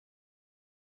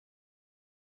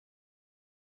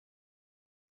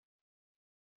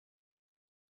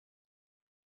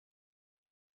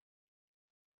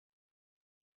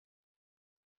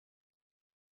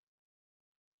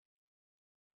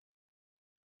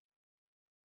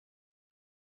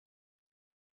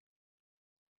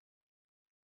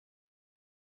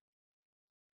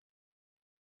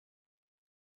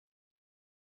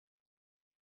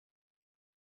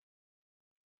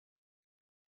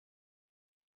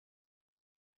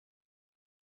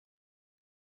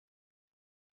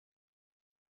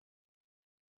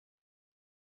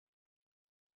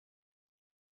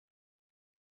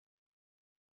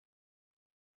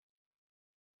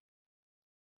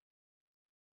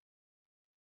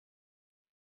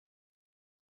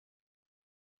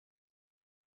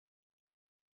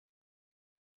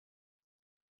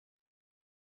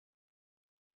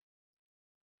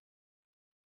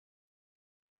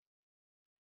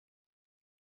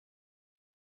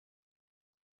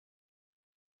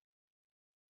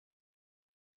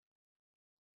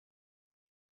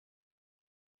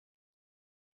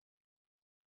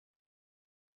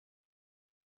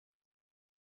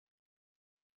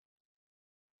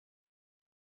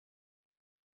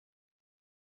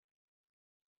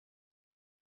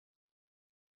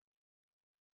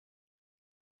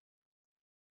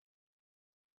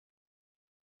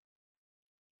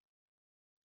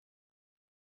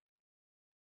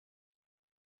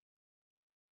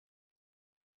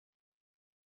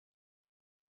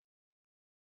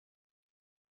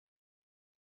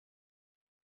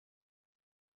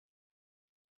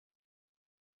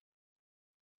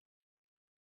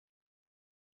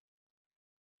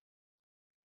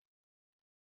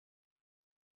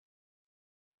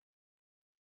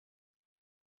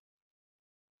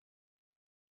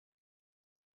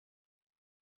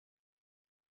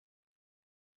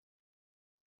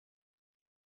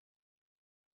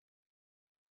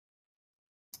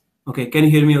Okay, can you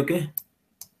hear me okay?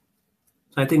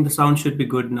 So I think the sound should be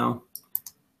good now.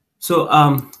 So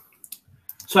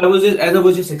so as I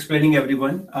was just explaining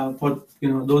everyone, for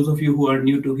those of you who are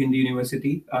new to Hindi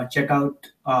University, check out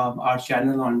our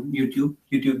channel on YouTube,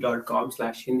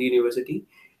 youtube.com/Hindi University,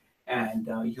 and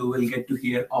you will get to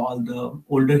hear all the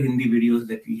older Hindi videos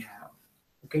that we have.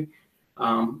 Okay.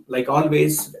 Like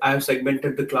always, I have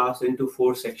segmented the class into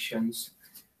 4 sections.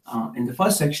 In the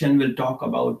first section, we'll talk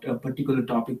about a particular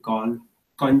topic called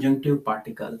conjunctive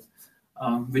particle,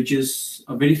 which is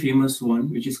a very famous one,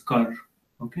 which is kar.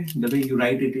 Okay, the way you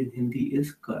write it in Hindi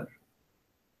is kar,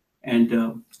 and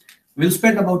we'll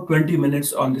spend about 20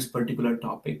 minutes on this particular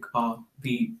topic.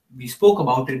 We spoke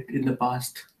about it in the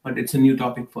past, but it's a new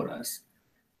topic for us.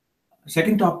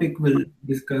 Second topic, we'll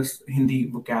discuss Hindi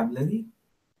vocabulary,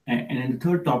 and in the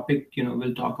third topic,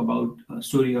 we'll talk about a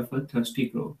story of a thirsty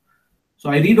crow. So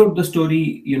I read out the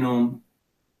story,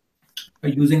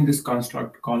 using this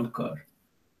construct called cur.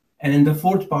 And in the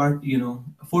fourth part,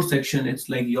 fourth section, it's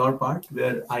like your part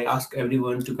where I ask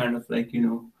everyone to kind of like,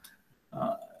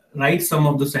 uh, write some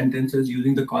of the sentences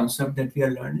using the concept that we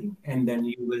are learning, and then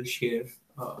you will share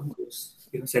those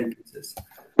sentences.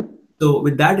 So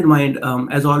with that in mind,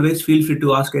 as always, feel free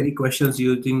to ask any questions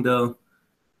using the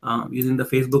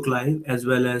Facebook Live, as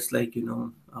well as like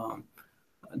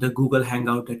the Google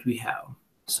Hangout that we have.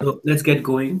 So let's get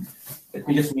going. Let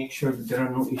me just make sure that there are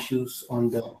no issues on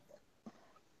the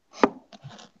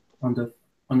on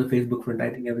the Facebook front. I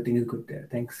think everything is good there.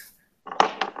 Thanks.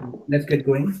 Let's get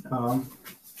going.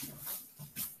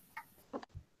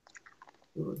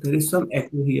 So there is some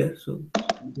echo here, so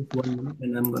just 1 minute,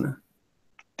 and I'm gonna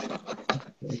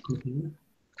echo here.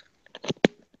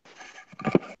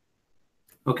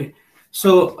 Okay,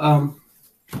 so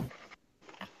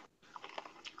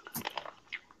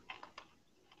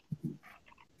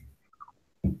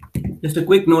just a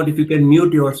quick note: if you can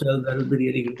mute yourself, that would be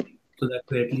really great, so that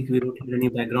way at least we don't hear any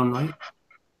background noise.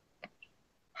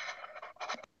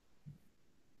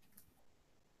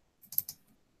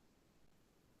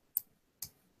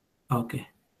 Okay.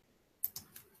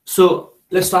 So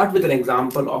let's start with an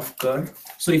example of cur.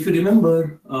 So if you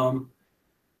remember,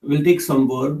 we'll take some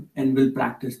verb and we'll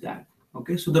practice that.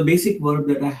 Okay. So the basic verb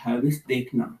that I have is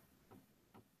dekhna.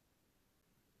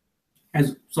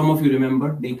 As some of you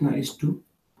remember, dekhna is to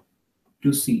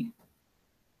see.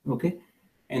 Okay.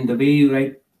 And the way you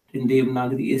write in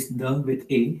Devanagari is the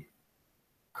with a,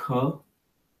 kha,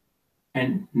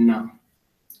 and na.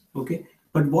 Okay.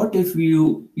 But what if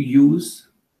you use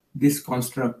this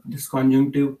construct, this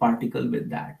conjunctive particle with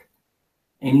that?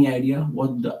 Any idea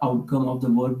what the outcome of the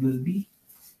verb will be?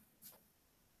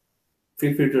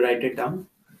 Feel free to write it down.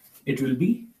 It will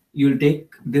be, you'll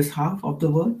take this half of the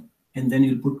verb and then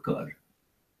you'll put kar.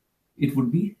 It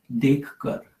would be dekh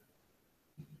kar.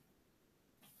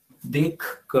 Dekh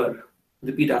kar.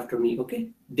 Repeat after me, okay?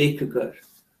 Dekh kar.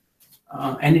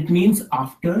 And it means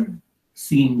after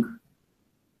seeing.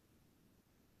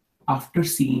 After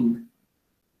seeing.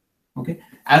 Okay.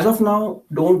 As of now,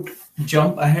 don't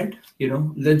jump ahead.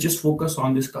 Let's just focus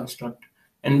on this construct,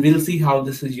 and we'll see how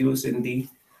this is used in the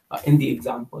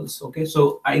examples. Okay.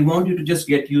 So I want you to just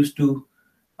get used to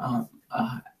uh,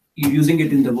 using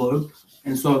it in the verb,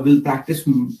 and so we'll practice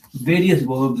various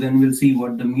verbs, and we'll see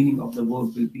what the meaning of the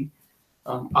verb will be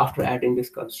after adding this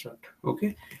construct.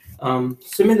 Okay.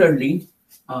 Similarly,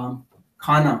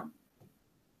 khana.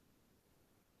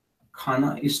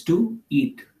 Khana is to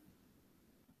eat.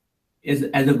 As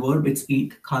a verb, it's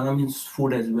eat. Khana means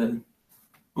food as well.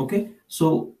 Okay,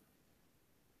 so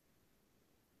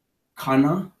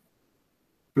khana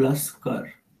plus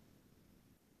kar.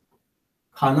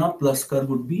 Khana plus kar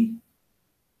would be,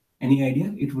 any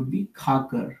idea? It would be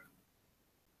khakar.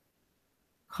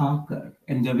 Khakar.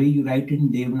 And the way you write it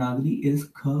in Devanagari is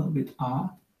kha with a,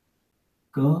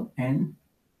 ka, and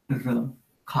r.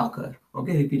 Khakar.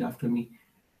 Okay, repeat after me.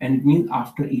 And it means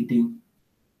after eating.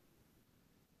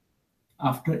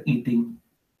 After eating.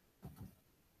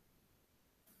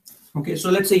 Okay, so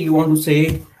let's say you want to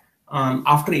say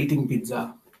after eating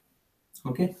pizza.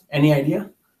 Okay, any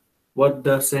idea what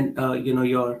the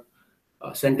your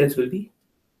sentence will be?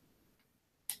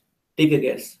 Take a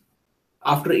guess.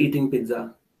 After eating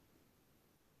pizza.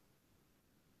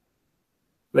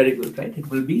 Very good, right? It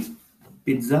will be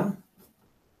pizza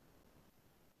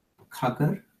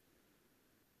khakar.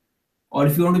 Or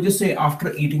if you want to just say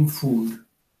after eating food.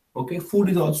 Okay, food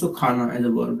is also khana as a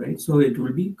verb, right? So it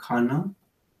will be khana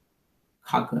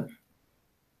khakar.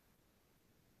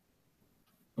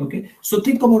 Okay, so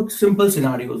think about simple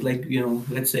scenarios like,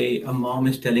 let's say a mom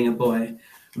is telling a boy,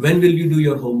 when will you do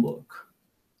your homework,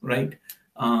 right?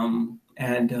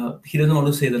 and he doesn't want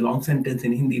to say the long sentence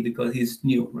in Hindi because he's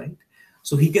new, right?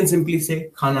 So he can simply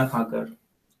say khana khakar.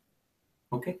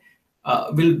 Okay,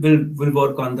 we'll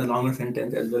work on the longer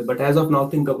sentence as well. But as of now,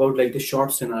 think about like the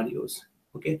short scenarios.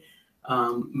 Okay,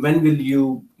 when will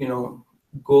you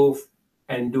go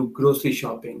and do grocery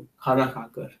shopping? Khana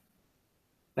khakar,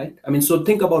 right? I mean, so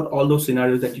think about all those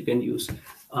scenarios that you can use.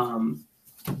 Um,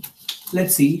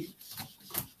 let's see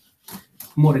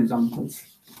more examples.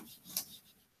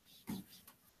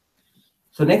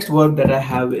 So next word that I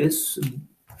have is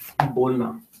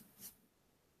bolna.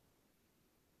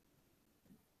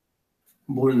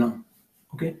 Bolna.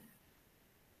 Okay,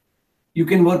 you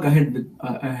can work ahead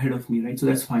of me, right? So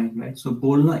that's fine, right? So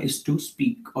bolna is to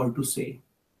speak or to say,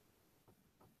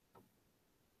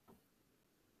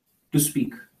 to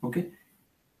speak. Okay,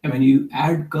 and when you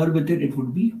add kar with it, it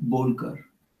would be bolkar,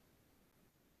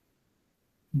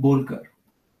 bolkar.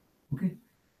 Okay,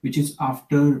 which is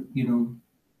after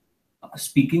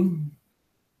speaking.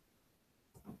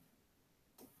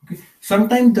 Okay,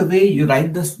 sometimes the way you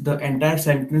write this the entire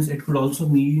sentence, it could also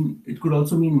mean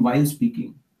while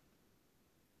speaking.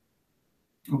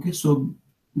 Okay, so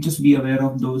just be aware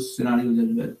of those scenarios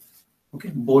as well. Okay,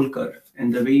 bolkar,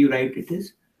 and the way you write it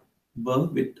is b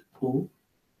with o,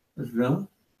 r,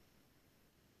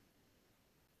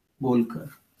 bolkar.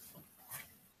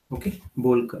 Okay,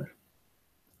 bolkar.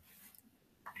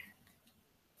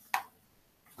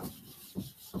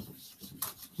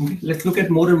 Okay, let's look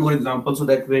at more and more examples so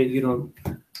that way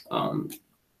um,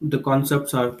 the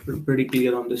concepts are pretty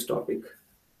clear on this topic.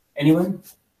 Anyone?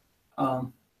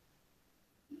 Um,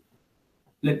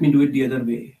 let me do it the other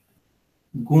way.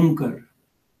 Gumkar.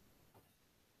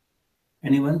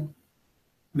 Anyone?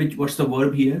 What's the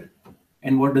verb here,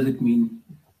 and what does it mean?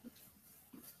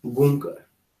 Gumkar.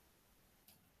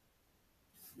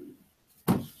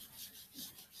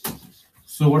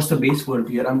 So what's the base verb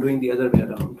here? I'm doing the other way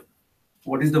around.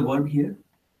 What is the verb here?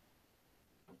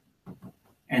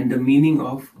 And the meaning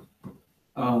of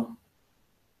uh,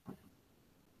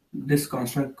 this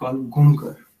construct called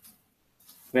gumkar.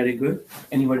 Very good.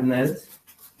 Anyone else?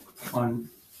 On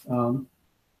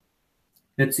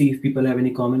let's see if people have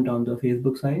any comment on the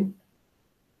Facebook side.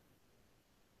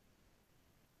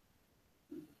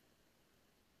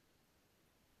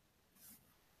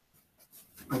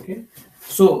 Okay.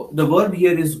 So the verb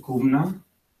here is gumna,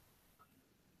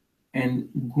 and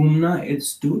gumna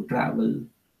is to travel.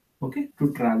 Okay,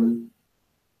 to travel.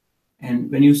 And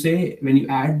when you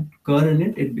add kar in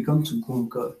it, it becomes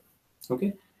gumkar.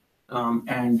 Okay,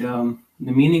 and the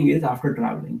meaning is after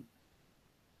traveling.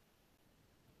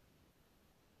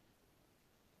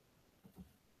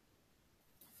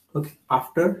 Okay,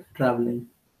 after traveling.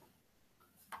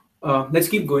 Let's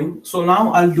keep going. So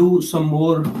now I'll do some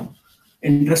more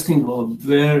interesting verbs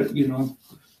where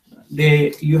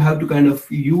you have to kind of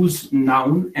use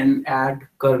noun and add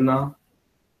karna.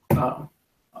 Uh,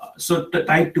 so the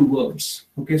type two verbs.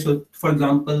 Okay, so for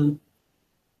example,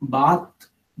 baat,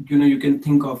 you can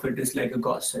think of it as like a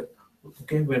gossip.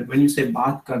 Okay, when you say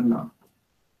baat karna.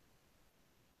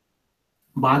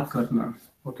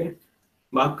 Okay,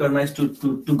 baat karna is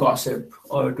to gossip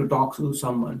or to talk to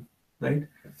someone, right?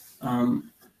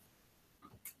 Um,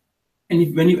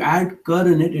 and when you add kar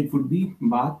in it, it would be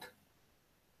baat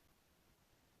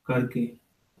karke.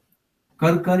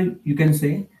 Kar you can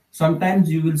say. Sometimes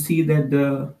you will see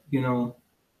that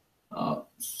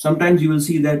sometimes you will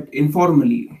see that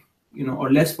informally, or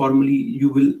less formally, you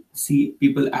will see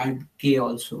people add k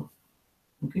also.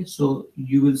 Okay, so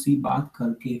you will see baat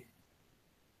karke,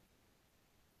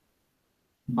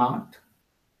 baat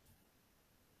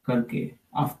karke,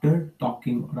 after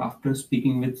talking or after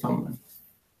speaking with someone,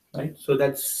 right? So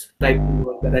that's type of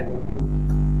work that I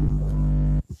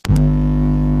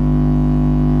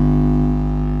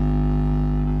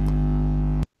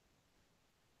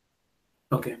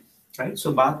okay, right?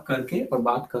 So baat karke or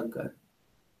baat kar kar.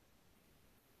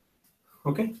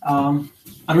 Okay.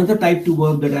 Another type two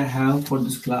verb that I have for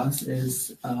this class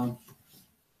is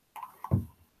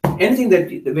anything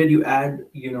that where you add,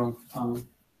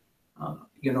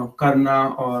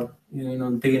 karna or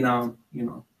dena.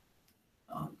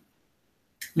 Um,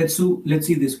 let's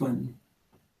see this one.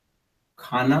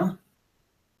 Khana,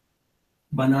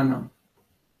 banana.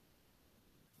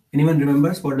 Anyone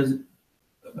remembers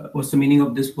what's the meaning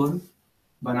of this word?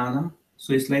 Banana.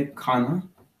 So it's like khana,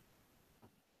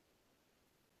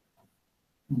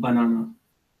 banana.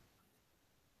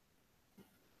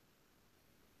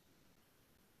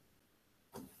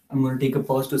 I'm going to take a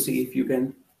pause to see if you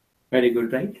can. Very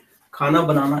good, right? Khana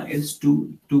banana is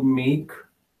to make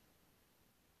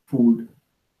food,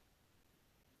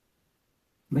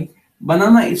 right?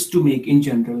 Banana is to make in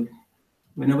general.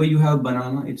 Whenever you have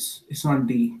banana, it's not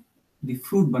the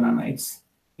fruit banana. It's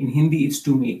in Hindi, it's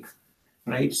to make,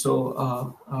 right?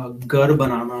 So gar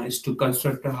banana is to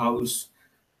construct a house.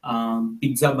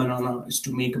 Pizza banana is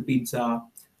to make a pizza.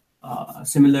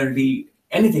 Similarly,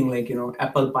 anything like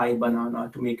apple pie banana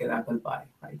to make an apple pie,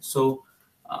 right? So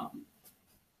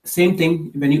same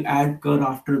thing when you add kar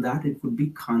after that, it would be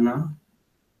khana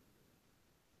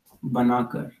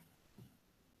banakar.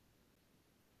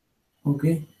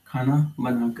 Okay, khana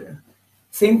banakar.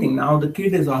 Same thing. Now the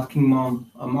kid is asking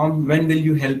mom, "Mom, when will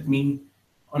you help me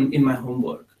on in my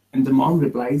homework?" And the mom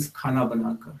replies, "Khana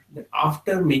banakar." That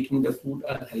after making the food,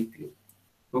 I'll help you.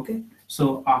 Okay.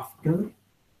 So after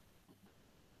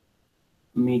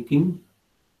making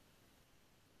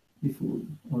the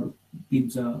food or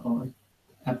pizza or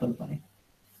apple pie,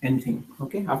 anything.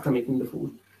 Okay. After making the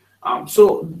food.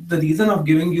 So the reason of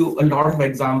giving you a lot of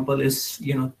example is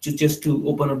just to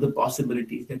open up the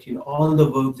possibilities that all the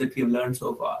verbs that we've learned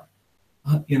so far,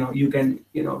 you can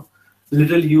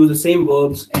literally use the same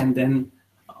verbs and then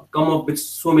come up with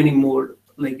so many more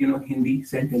like Hindi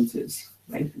sentences,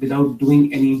 right, without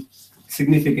doing any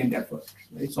significant effort,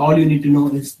 right? So all you need to know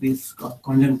is this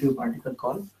conjunctive particle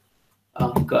called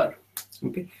kar.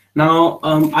 Okay, now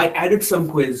I added some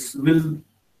quiz. We'll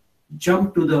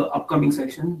jump to the upcoming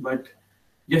section, but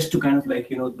just to kind of like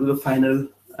do the final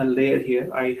layer here,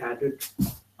 I added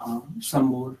some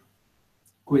more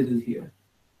quizzes here.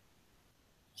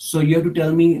 So you have to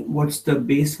tell me what's the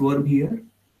base verb here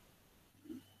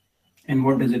and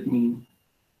what does it mean.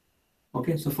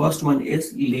 Okay, so first one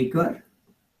is lekar.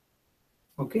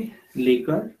 Okay,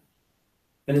 lekar.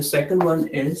 And the second one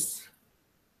is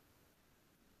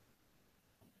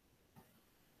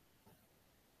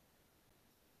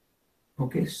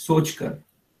sochkar.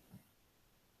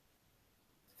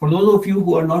 For those of you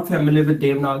who are not familiar with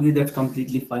Devanagari, that's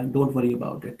completely fine. Don't worry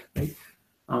about it, right?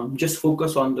 Just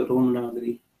focus on the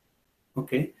Romanagari.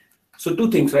 Okay, so two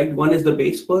things, right? One is the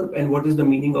base verb and what is the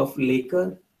meaning of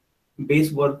lekar, base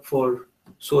verb for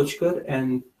sochkar,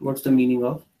 and what's the meaning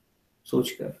of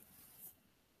sochkar.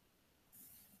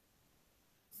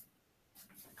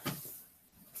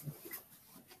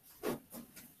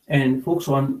 And folks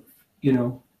on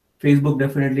Facebook,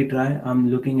 definitely try.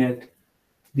 I'm looking at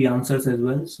the answers as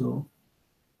well, so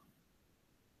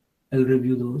I'll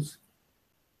review those.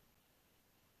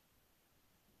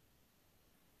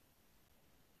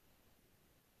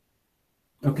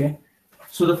 Okay,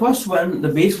 so the first one, the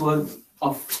base verb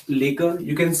of lekar,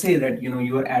 you can say that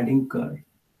you are adding kar.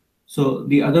 So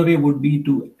the other way would be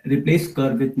to replace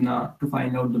kar with na to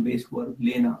find out the base verb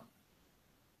lena.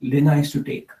 Lena is to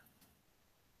take.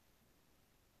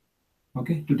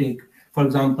 Okay, to take. For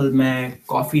example, मैं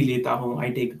coffee लेता हूँ, I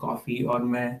take a coffee, और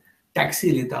मैं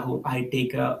taxi लेता हूँ, I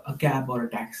take a cab or a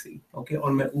taxi. Okay,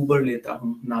 और मैं Uber लेता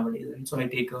हूँ nowadays, right? So I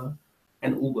take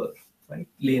an Uber, right?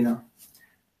 लेना.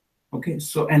 Okay,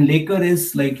 so and laker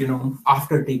is like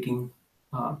after taking,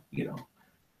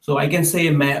 so I can say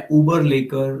मैं Uber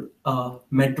लेकर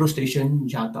metro station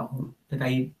जाता हूँ. That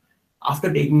I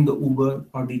after taking the Uber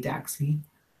or the taxi,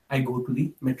 I go to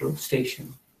the metro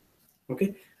station.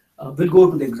 Okay, we'll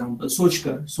go to the example.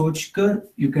 Sochkar. Sochkar,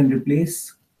 you can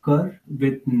replace kar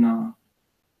with na,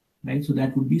 right? So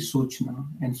that would be sochna,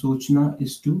 and sochna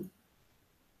is to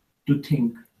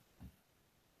think.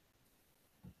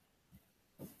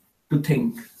 To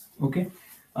think. Okay,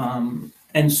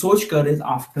 and sochkar is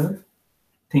after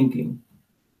thinking.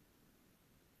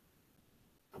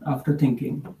 After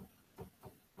thinking.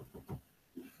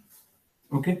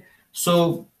 Okay,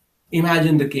 so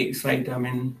imagine the case, right? I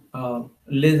mean,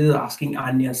 Liz is asking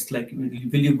Anya's like,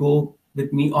 will you go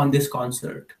with me on this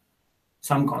concert?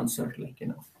 Some concert, like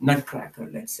Nutcracker,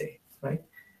 let's say, right?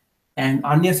 And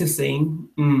Anya is saying,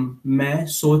 मैं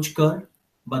सोच कर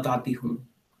बताती हूँ.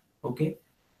 Okay,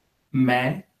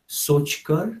 मैं सोच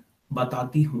कर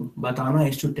बताती हूँ. Batana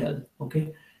is to tell.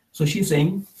 Okay, so she's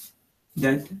saying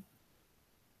that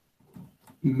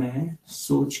मैं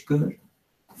सोच कर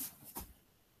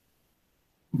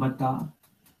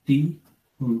बताती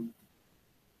हूँ.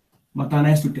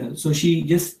 Batana is to tell. So she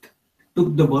just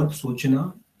took the word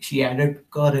sochna, she added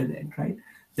kar in it, right?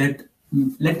 That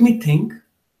let me think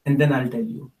and then I'll tell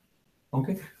you.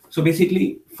 Okay. So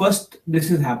basically, first this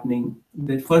is happening.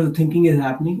 That first the thinking is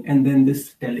happening and then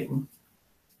this telling.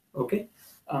 Okay.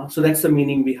 So that's the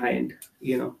meaning behind,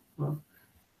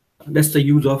 that's the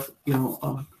use of,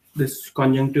 this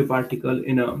conjunctive particle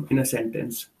in a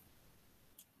sentence.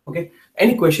 Okay.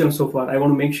 Any questions so far? I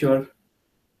want to make sure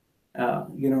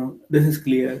this is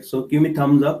clear. So give me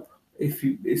thumbs up if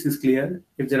this is clear.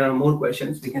 If there are more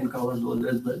questions, we can cover those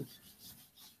as well.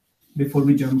 before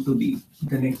we jump to the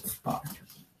next part.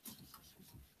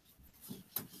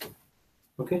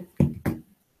 Okay.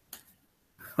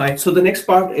 Right. So the next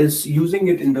part is using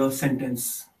it in the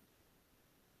sentence.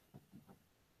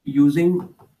 Using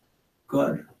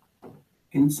kar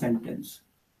in sentence.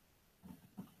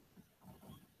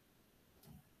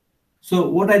 So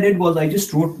what I did was I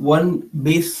just wrote one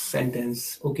base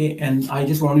sentence, okay, and I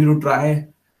just want you to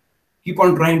keep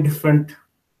on trying different,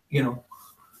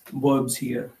 verbs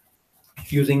here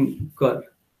using kar.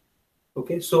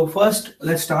 Okay, so first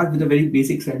let's start with a very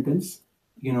basic sentence.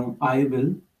 I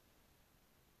will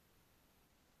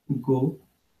go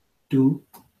to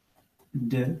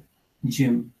the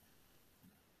gym.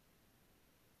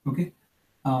 Okay.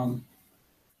 Um,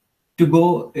 to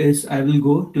go is I will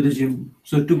go to the gym.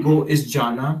 So to go is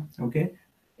jana. Okay.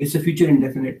 It's a future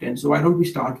indefinite tense. So why don't we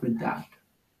start with that?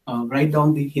 Write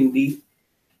down the Hindi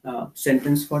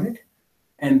sentence for it,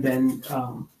 and then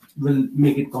we'll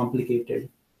make it complicated.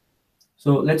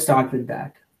 So let's start with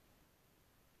that.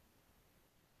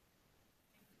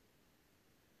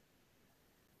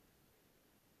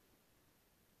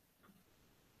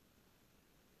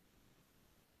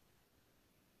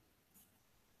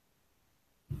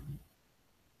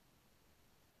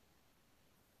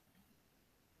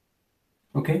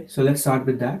 Okay, so let's start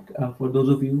with that. For those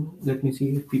of you, let me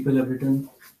see if people have written.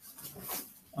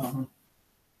 Uh,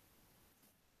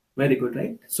 Very good,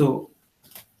 right? So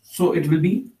it will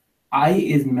be I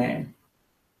is man.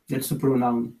 That's the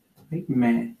pronoun, right?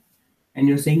 Man. And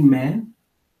you're saying man,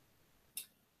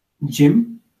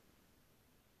 gym.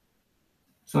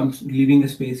 So I'm leaving a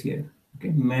space here. Okay,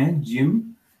 man,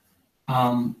 gym.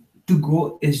 To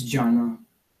go is jana.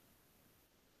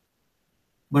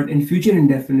 But in future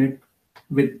indefinite,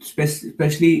 with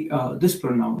especially this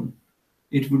pronoun,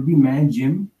 it would be man,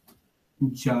 gym,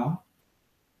 ja,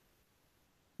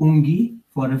 ungi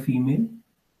for a female,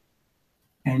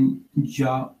 and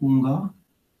ja, unga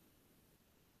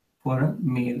for a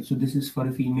male. So this is for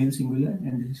a female singular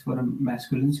and this is for a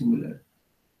masculine singular.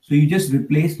 So you just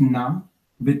replace na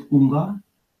with unga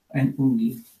and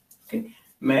ungi. Okay.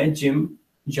 मैं gym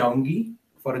जाऊंगी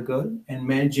for a girl and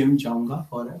मैं gym जाऊंगा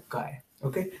for a guy.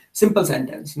 Okay. Simple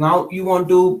sentence. Now you want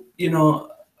to,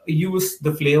 use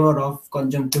the flavor of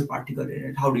conjunctive particle in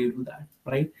it. How do you do that?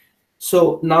 Right.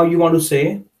 So now you want to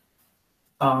say,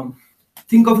 um,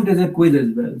 think of it as a quiz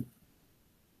as well.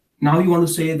 Now you want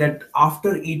to say that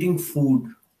after eating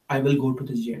food, I will go to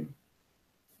the gym.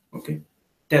 Okay.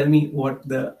 Tell me what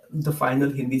the final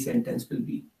Hindi sentence will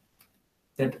be.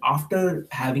 That after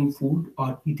having food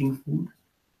or eating food,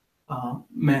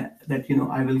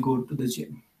 I will go to the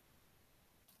gym.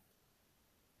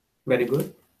 Very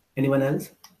good. Anyone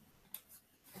else?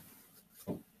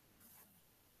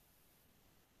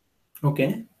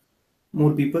 Okay.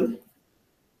 More people.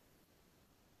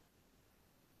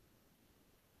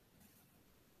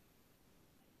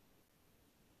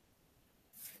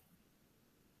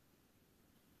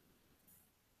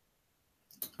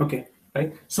 Okay.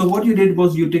 Right. So what you did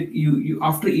was you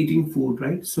after eating food,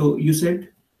 right? So you said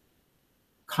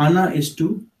khana is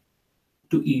to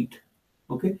eat.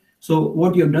 Okay. So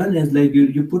what you've done is like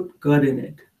you put kar in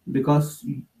it because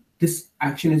this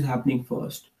action is happening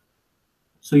first.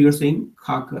 So you're saying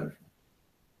khakar.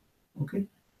 Okay.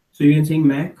 So you're saying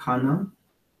मैं खाना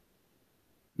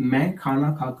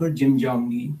खाकर gym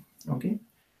जाऊंगी. Okay.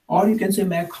 Or you can say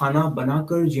मैं खाना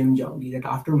बनाकर gym जाऊंगी. That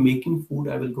after making food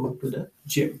I will go to the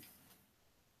gym.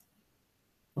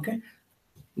 Okay.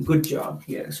 Good job.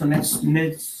 Yeah. So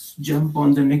let's jump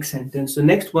on the next sentence. The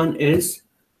next one is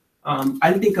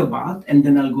I'll take a bath and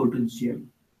then I'll go to the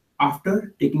gym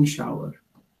after taking shower.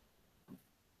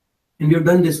 And we have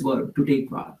done this verb to take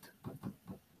bath.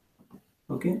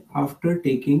 Okay. After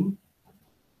taking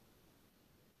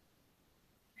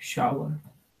shower.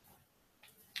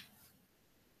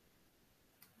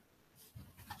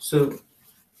 So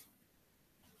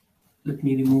let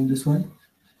me remove this one.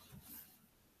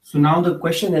 So now the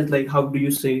question is like, how do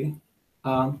you say,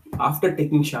 after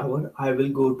taking shower, I will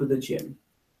go to the gym?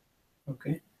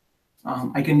 Okay.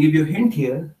 I can give you a hint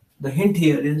here. The hint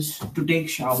here is to take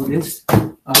shower is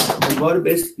the verb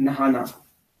is nahana.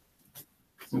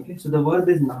 Okay. So the verb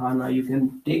is nahana. You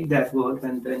can take that verb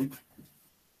and then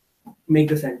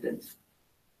make a sentence.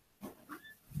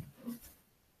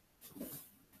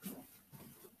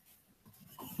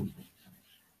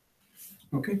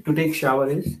 Okay. To take shower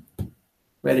is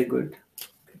very good.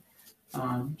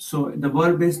 So the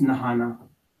verb is nahana.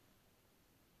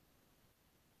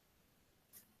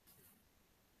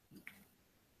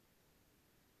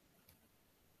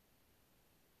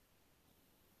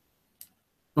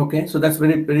 Okay, so that's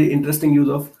very very interesting use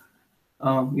of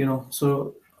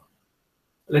So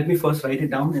let me first write it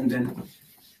down and then,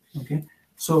 okay.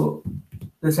 So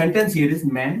the sentence here is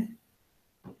मैं,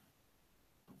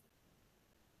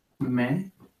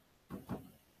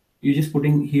 you're just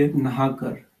putting here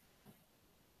नहाकर,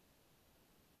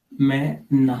 मैं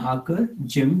नहाकर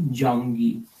gym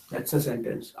जाऊंगी. That's a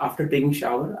sentence. After taking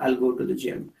shower, I'll go to the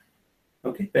gym.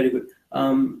 Okay, very good.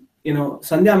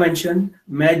 Sandhya mentioned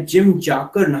मैं gym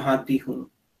जाकर नहाती हूँ.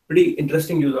 Pretty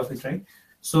interesting use of it, right?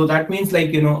 So that means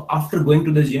like, after going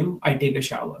to the gym, I take a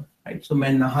shower, right? So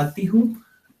मैं नहाती हूँ,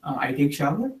 I take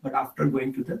shower, but after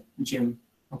going to the gym.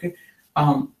 Okay.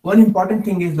 One important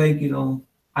thing is like,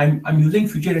 I'm using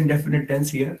future indefinite tense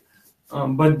here,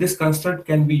 but this construct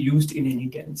can be used in any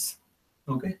tense.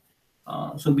 Okay.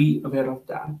 So be aware of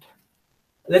that.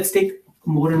 Let's take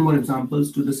more and more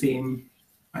examples to the same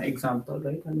example,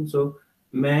 right? I mean, so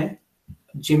मैं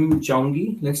gym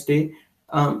जाऊंगी. Let's say,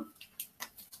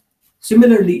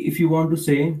 similarly, if you want to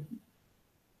say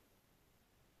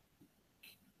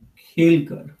खेल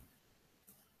कर,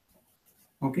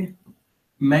 okay,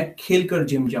 मैं खेल कर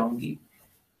gym जाऊंगी.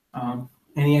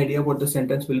 Any idea what the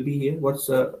sentence will be here?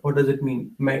 What does it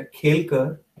mean? मैं खेल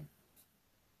कर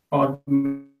और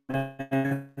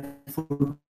मैं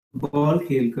फुटबॉल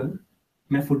खेलकर,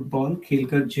 मैं फुटबॉल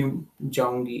खेलकर जिम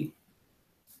जाऊंगी.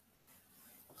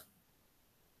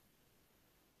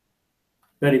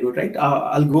 Very good, right?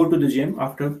 I'll go to the gym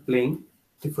after playing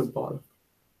the football.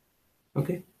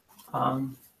 Okay.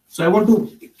 So I want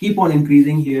to keep on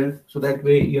increasing here, so that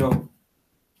way,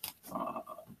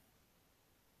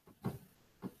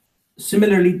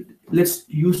 similarly, let's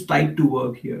use type to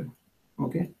work here.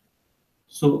 Okay.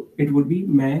 So it would be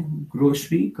मैं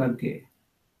grocery करके,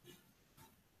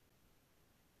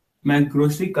 मैं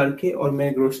grocery करके और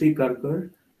मैं grocery कर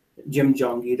gym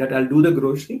जाऊंगी. That I'll do the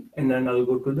grocery and then I'll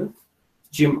go to the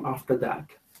gym after that.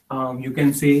 You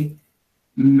can say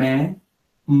मैं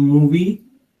movie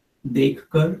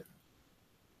देखकर,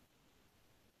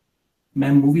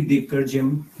 मैं movie देखकर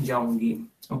gym जाऊंगी,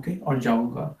 okay, or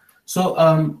जाऊंगा. So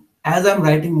as I'm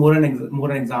writing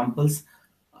more examples,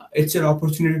 it's your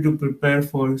opportunity to prepare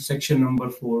for section number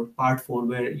 4, part 4,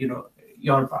 where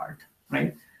your part,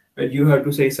 right, where you have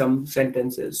to say some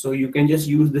sentences. So you can just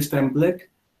use this template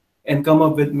and come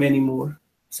up with many more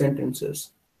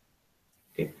sentences.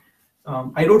 Okay.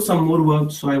 I wrote some more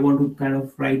words, so I want to kind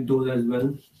of write those as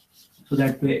well, so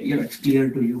that way it's clear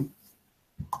to you.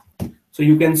 So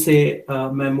you can say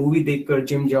मैं movie देखकर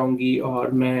gym जाऊंगी,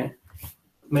 और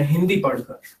मैं हिंदी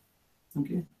पढ़कर,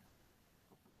 okay,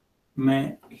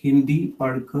 मैं हिंदी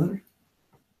पढ़कर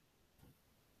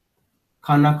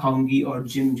खाना खाऊंगी और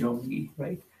जिम जाऊंगी,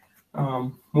 right?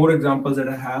 More examples that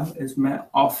I have is मैं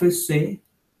ऑफिस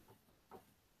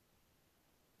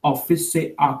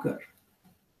से आकर.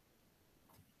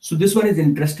 So this one is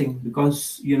interesting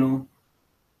because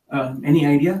any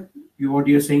idea what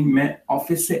you're saying? मैं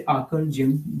ऑफिस से आकर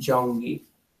जिम जाऊंगी.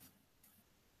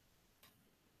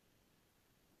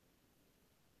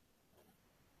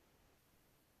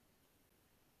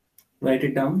 Write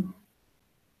it down.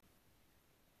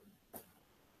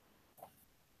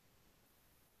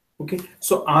 Okay,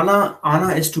 so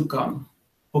ana is to come.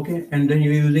 Okay, and then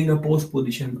you're using a post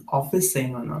position, office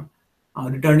saying ana,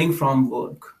 returning from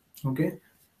work. Okay,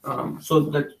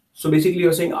 so basically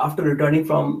you're saying after returning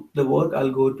from the work,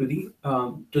 I'll go to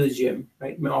the gym,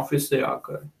 right? मैं office से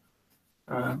आकर.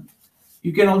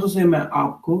 You can also say मैं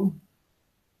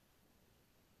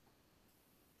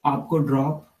आपको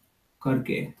drop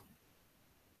करके.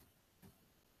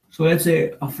 So let's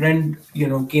say a friend,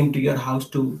 came to your house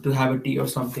to have a tea or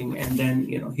something, and then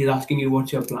he's asking you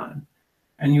what's your plan,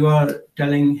 and you are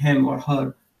telling him or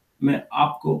her, मैं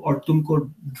आपको और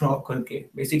तुमको drop करके.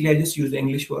 Basically, I just use the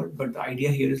English word, but the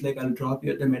idea here is like I'll drop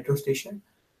you at the metro station,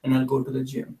 and I'll go to the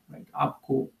gym, right?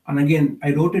 आपको, and again,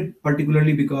 I wrote it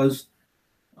particularly because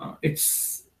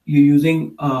it's you're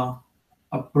using a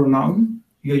pronoun,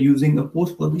 you're using a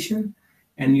post position,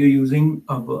 and you're using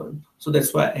a verb. So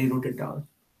that's why I wrote it down,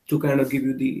 to kind of give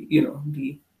you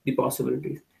the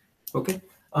possibilities. Okay.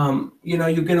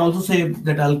 You can also say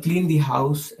that I'll clean the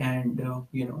house and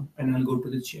and I'll go to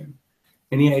the gym.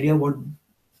 Any idea what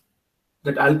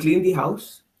that I'll clean the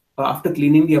house, after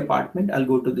cleaning the apartment, I'll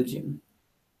go to the gym.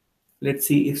 Let's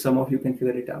see if some of you can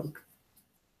figure it out.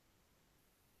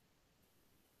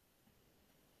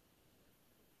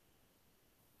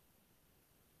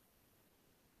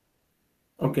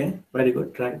 Okay, very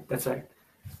good. Right, that's right.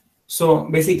 So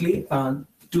basically,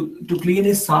 to clean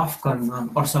is साफ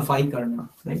करना or सफाई करना,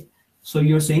 right? So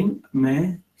you're saying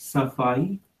मैं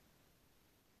सफाई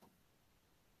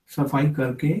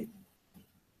करके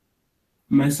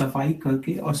मैं सफाई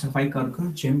करके और सफाई कर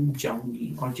कर जिम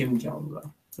जाऊंगी और जिम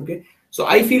जाऊंगा. Okay, so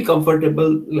I feel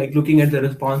comfortable, like looking at the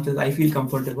responses. I feel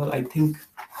comfortable. I think,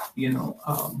 you know,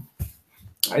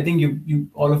 I think you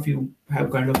all of you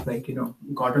have kind of like,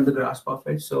 gotten the grasp of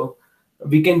it. So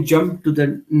we can jump to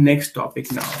the next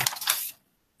topic now.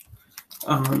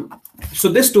 So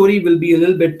this story will be a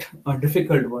little bit a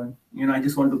difficult one. I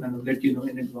just want to kind of let you know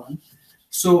in advance.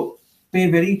 So pay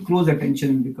very close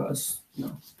attention, because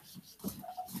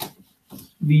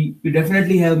we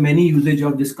definitely have many usage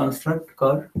of this construct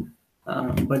kar,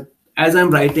 but as I'm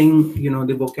writing,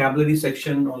 the vocabulary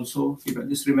section also,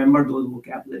 just remember those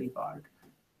vocabulary part.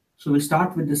 So we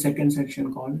start with the second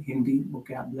section called Hindi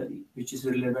vocabulary, which is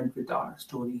relevant with our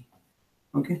story.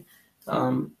 Okay.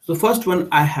 So first one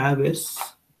I have is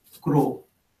crow.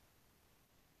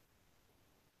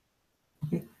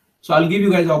 Okay. So I'll give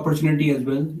you guys opportunity as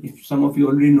well. If some of you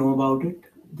already know about it,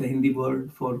 the Hindi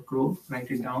word for crow, write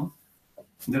it down.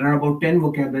 There are about 10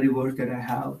 vocabulary words that I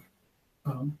have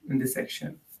in this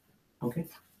section. Okay.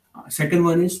 Second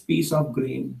one is piece of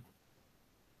grain.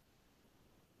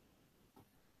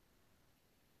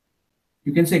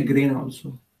 You can say grain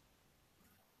also.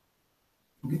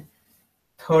 Okay.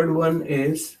 Third one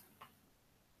is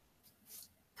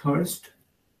thirst.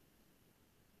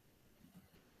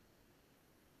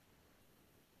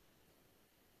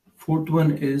 Fourth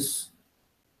one is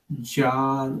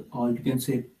jar, or you can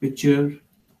say pitcher,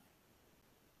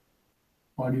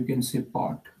 or you can say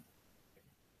pot.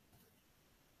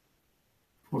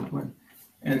 Fourth one.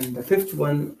 And the fifth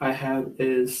one I have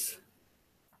is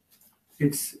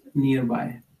it's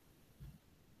nearby.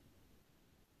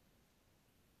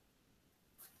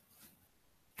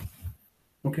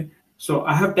 Okay. So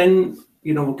I have 10,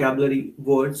 vocabulary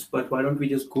words, but why don't we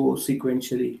just go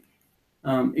sequentially?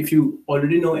 If you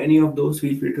already know any of those,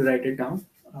 feel free to write it down.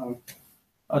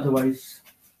 Otherwise,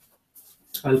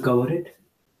 I'll cover it.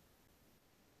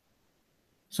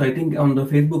 So I think on the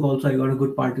Facebook also I got a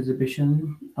good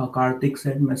participation. Karthik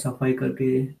said, "मैं सफाई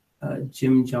करके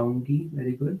gym जाऊंगी."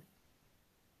 Very good.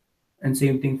 And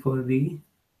same thing for the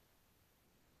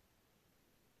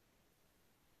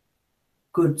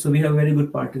good. So we have very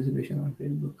good participation on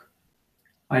Facebook.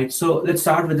 All right. So let's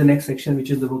start with the next section,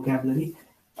 which is the vocabulary.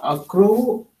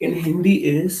 Crow in Hindi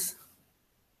is,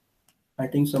 I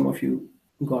think some of you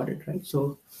got it right.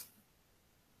 So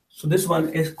this one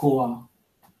is koa.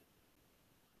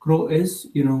 Crow is,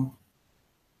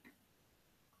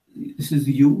 this is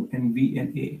U and V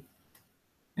and A.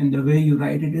 And the way you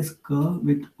write it is K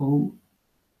with O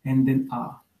and then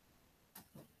A.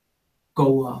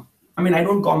 Koa. I mean, I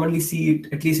don't commonly see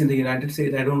it, at least in the United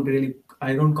States. I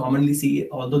don't commonly see it,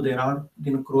 although there are,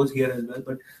 crows here as well.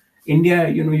 But India,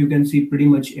 you can see pretty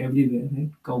much everywhere, right?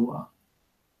 Koa.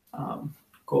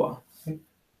 Koa. Right?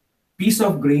 Piece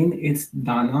of grain is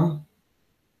dana.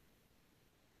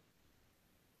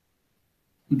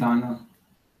 Dana.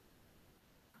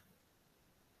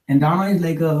 And dana is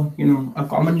like a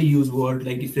commonly used word.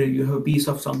 Like if you have a piece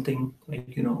of something,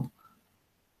 like,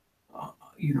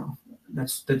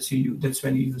 that's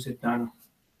when you use it, dana.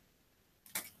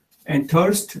 And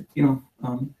thirst,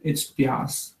 it's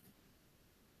pyas.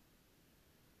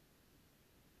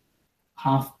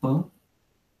 Half per,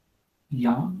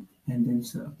 ya, and then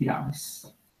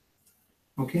pyas.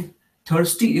 Okay.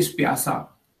 Thirsty is pyasa.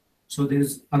 So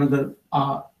there's another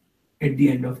a at the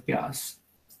end of pyas.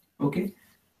 Okay.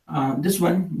 This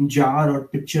one, jar or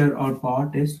pitcher or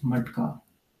pot, is matka.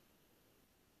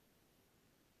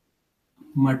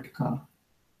 Matka.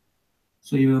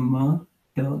 So you have ma,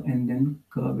 ta, and then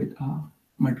ka with a,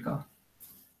 matka.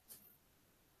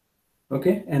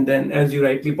 Okay, and then as you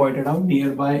rightly pointed out,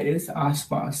 nearby is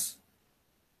aspas.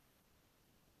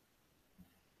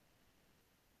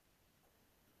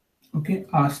 Okay,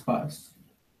 aspas.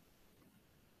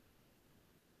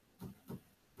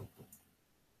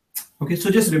 Okay,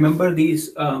 so just remember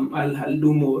these. I'll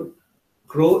do more.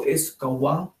 Crow is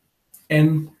kawa,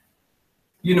 and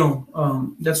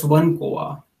that's one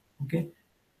koa. Okay,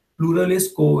 plural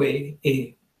is koe,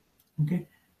 a. Okay,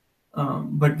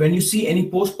 but when you see any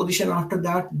post position after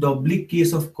that, the oblique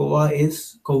case of koa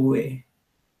is koe.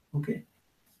 Okay,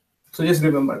 so just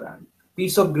remember that.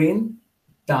 Piece of grain,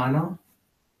 dana.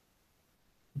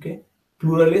 Okay,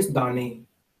 plural is dane.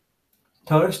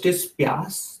 Thirst is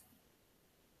pyas.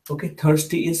 Okay,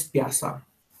 thirsty is pyasa.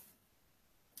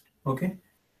 Okay,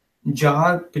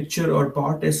 jar, pitcher or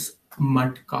pot is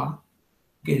matka.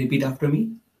 Okay, repeat after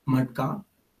me, matka.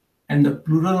 And the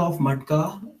plural of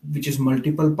matka, which is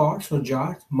multiple pots or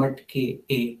jars, matke,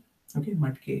 a. Okay,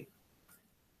 matke.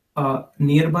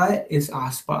 Nearby is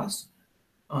aspas.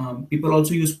 People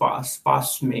also use pas,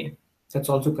 pas mein. That's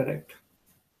also correct.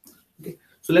 Okay.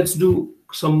 So let's do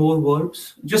some more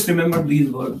verbs. Just remember these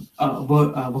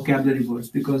vocabulary words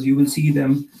because you will see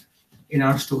them in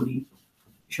our story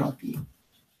shortly.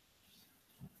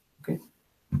 Okay.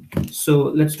 So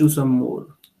let's do some more.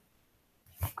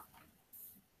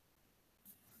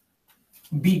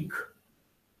 Beak.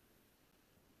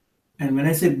 And when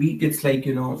I say beak, it's like,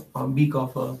 a beak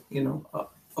of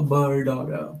a bird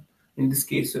or in this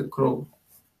case, a crow.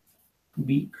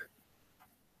 Beak.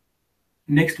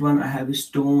 Next one I have is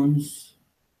stones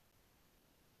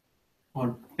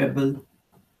or pebble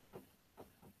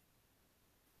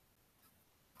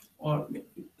or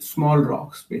small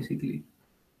rocks, basically.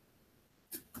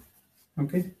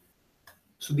 Okay.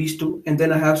 So these two, and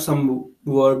then I have some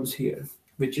verbs here,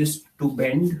 which is to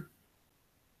bend,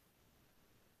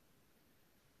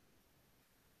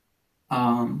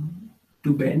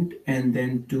 to bend, and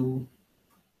then to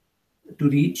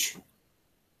reach,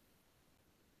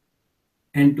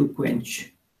 and to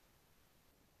quench.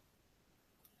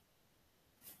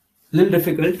 A little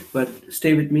difficult, but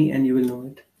stay with me and you will know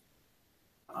it.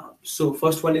 So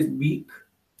first one is beak,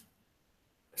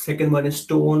 second one is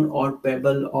stone or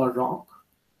pebble or rock,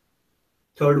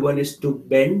 third one is to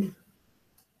bend,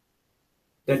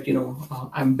 that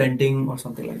I'm bending or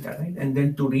something like that, right? And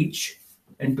then to reach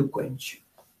and to quench.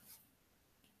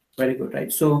 Very good,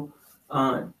 right? So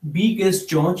beak is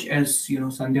chaunch, as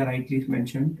Sandhya rightly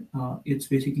mentioned. It's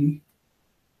basically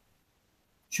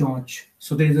chaunch.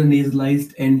 So there is a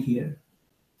nasalized N here.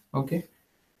 Okay,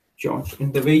 chaunch.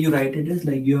 And the way you write it is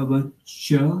like you have a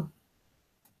ch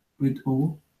with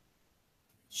O,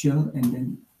 ch, and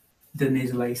then the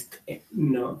nasalized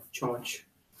N, chaunch.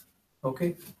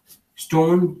 Okay.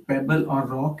 Stone, pebble, or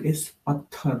rock is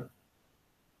pathar.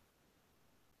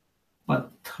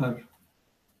 Pathar.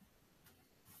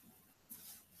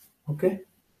 Okay.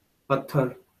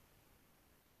 Pathar.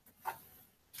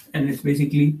 And it's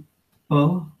basically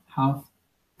pa, half,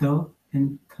 the,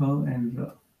 and th, and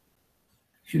ra.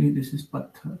 Actually, this is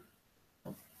pathar.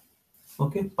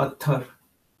 Okay, pathar.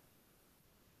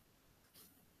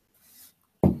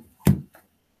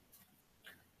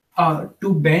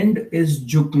 To bend is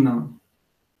jukna.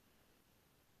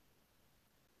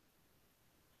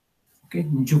 Okay,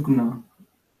 jukna.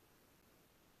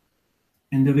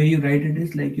 And the way you write it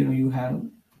is like you have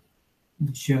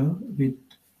j with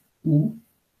u.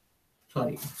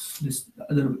 Sorry, it's this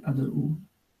other u.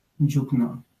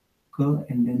 Jukna, k,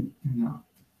 and then na.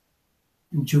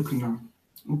 Jukna.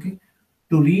 Okay.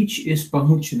 To reach is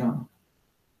pahuchna.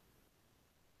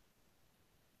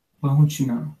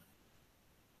 Pahuchna.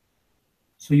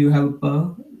 So you have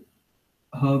pa,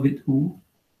 ha with u,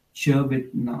 ch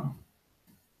with na.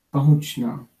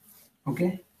 Pahuchna.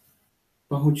 Okay.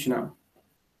 Pahuchna.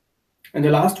 And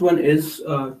the last one is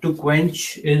to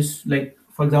quench is like,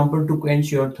 for example, to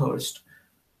quench your thirst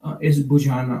is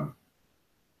bujana.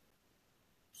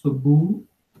 So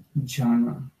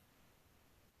bujana.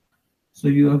 So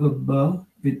you have a ba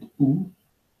with u,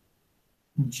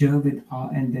 j with a,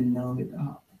 and then na with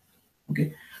a.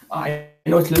 Okay. I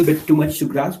know it's a little bit too much to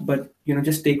grasp, but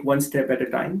just take one step at a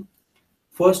time.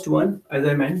 First one, as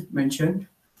I mentioned,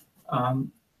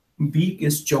 um, beak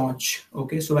is chaunch.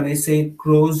 Okay. So when I say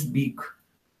crow's beak,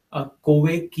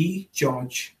 Kowe ki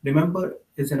chaunch. Remember,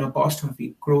 it's an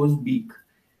apostrophe. Crow's beak.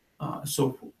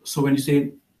 So when you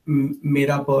say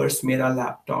mera purse, mera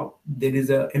laptop, there is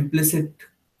a implicit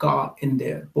ka in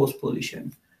there,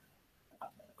 postposition.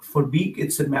 For beak,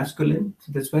 it's a masculine.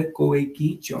 So that's why kowe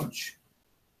ki chaunch.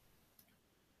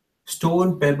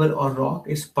 Stone, pebble, or rock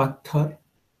is patthar.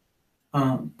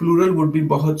 Plural would be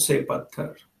bahut se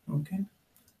patthar. Okay.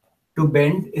 To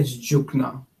bend is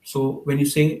jukna. So when you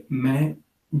say मैं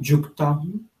झुकता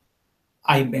हूँ,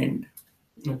 I bend.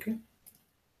 Okay.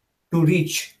 To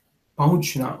reach,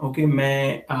 पहुंचना. Okay.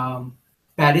 मैं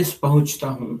Paris पहुंचता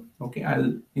हूँ. Okay.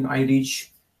 I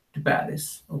reach to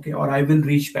Paris. Okay. Or I will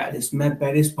reach Paris. मैं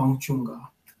Paris पहुंचूंगा.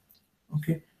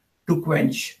 Okay. To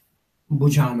quench,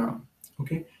 बुझाना.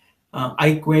 Okay.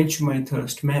 I quench my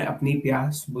thirst. मैं अपनी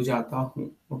प्यास बुझाता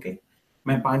हूँ. Okay.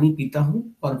 मैं पानी पीता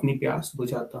हूँ और अपनी प्यास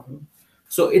बुझाता हूँ.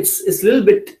 So it's a little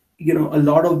bit, a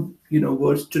lot of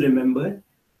words to remember.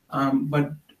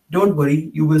 But don't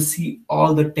worry, you will see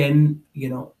all the 10.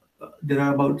 There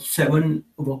are about 7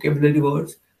 vocabulary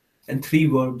words and 3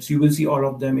 verbs. You will see all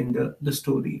of them in the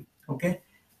story. Okay.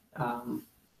 Um,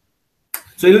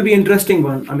 so it will be interesting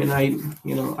one. I mean,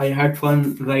 I had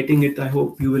fun writing it. I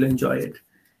hope you will enjoy it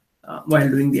while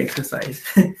doing the exercise.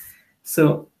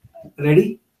 So,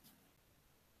 ready?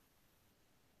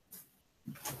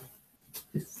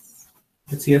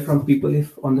 Let's hear from people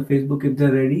if on the Facebook if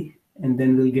they're ready, and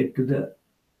then we'll get to the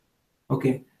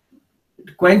Okay.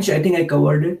 Quench, I think I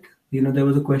covered it. There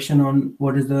was a question on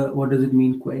what does it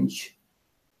mean, quench?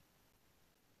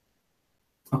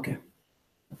 Okay.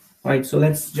 All right, so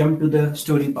let's jump to the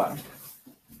story part.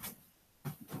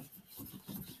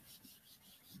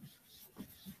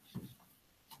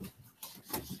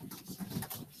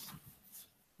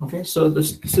 Okay, so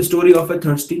this is the story of a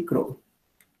thirsty crow.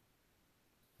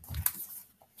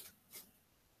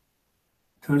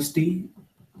 Thirsty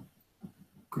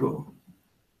crow.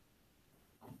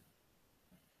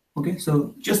 Okay,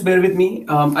 so just bear with me.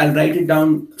 I'll write it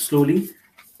down slowly,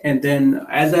 and then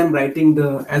as I'm writing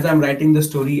the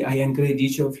story, I encourage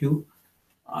each of you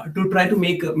to try to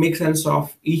make sense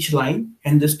of each line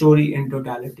and the story in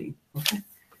totality. Okay.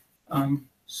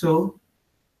 So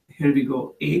here we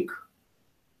go. एक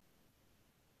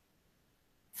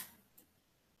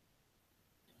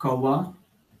कौवा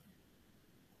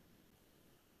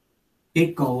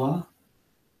एक कौवा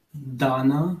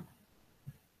दाना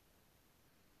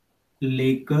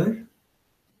लेकर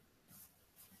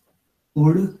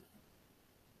उड़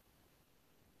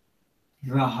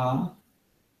रहा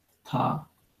था.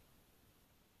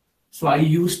 So I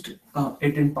used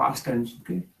it in past tense.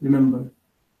 Okay, remember.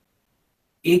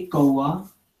 एक कौवा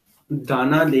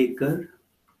दाना लेकर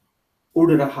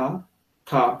उड़ रहा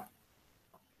था.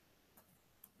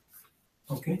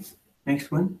 Okay, next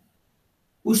one.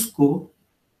 उसको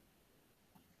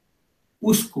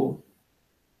उसको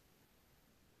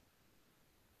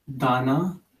दाना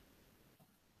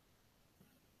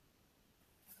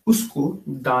उसको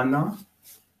दाना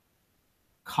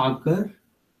खाकर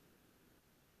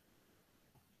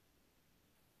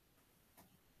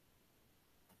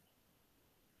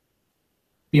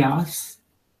प्यास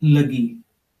लगी.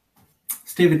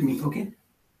 Stay with me, okay?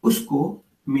 उसको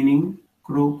meaning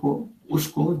crow को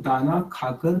उसको दाना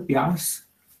खाकर प्यास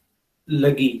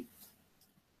लगी.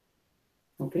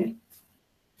 Okay?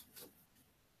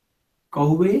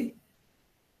 कौवे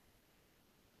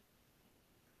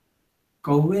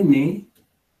कौवे ने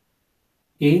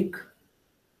एक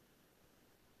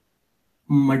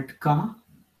मटका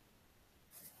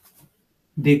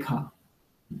देखा.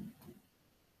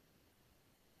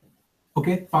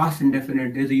 Okay, past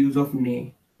indefinite. There's a use of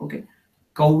ने. Okay,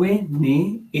 कौवे ने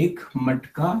एक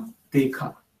मटका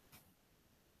देखा.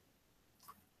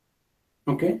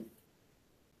 Okay,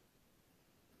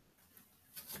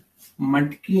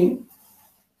 मटके.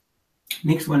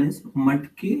 Next one is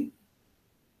मटके.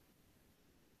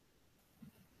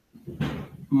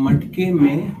 मटके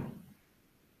में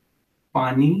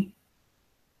पानी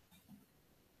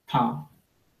था.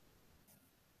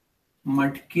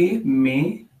 मटके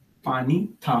में पानी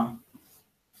था.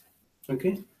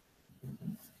 ओके.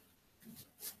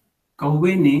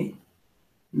 कौवे ने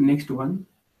नेक्स्ट वन.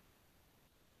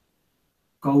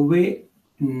 कौवे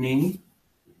ने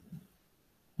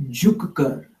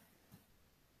झुककर.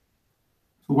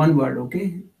 One word. ओके.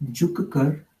 झुककर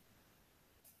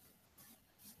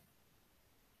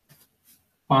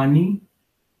पानी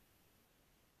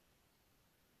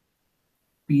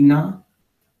पीना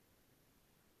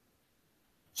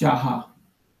चाहा.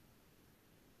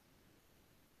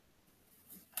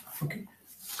 ओके.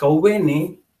 कौवे ने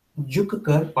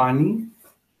झुककर पानी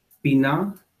पीना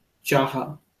चाहा.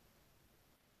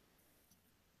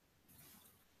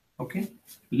 ओके.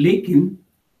 लेकिन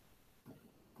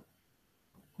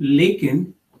लेकिन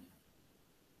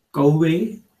कौवे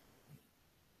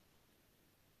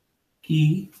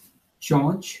की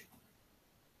चोंच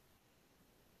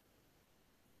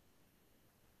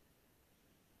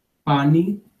पानी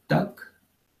तक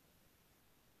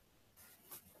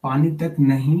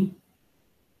नहीं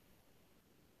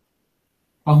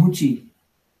पहुंची.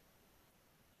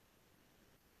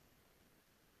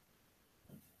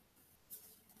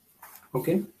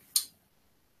 ओके.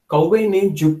 कौवे ने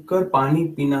झुककर पानी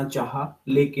पीना चाहा,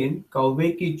 लेकिन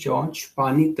कौवे की चोंच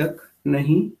पानी तक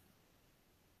नहीं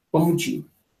पहुंची.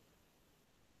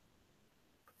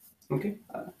 ओके.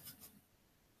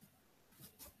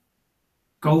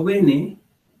 कौवे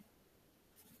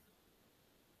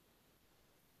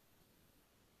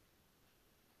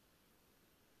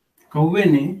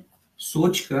ने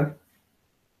सोचकर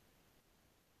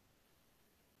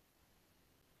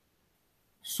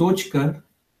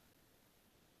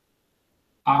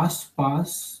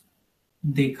आसपास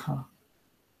देखा.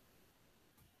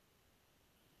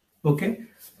 ओके.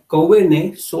 कौवे ने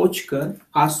सोचकर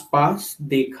आसपास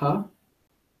देखा.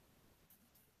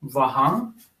 वहां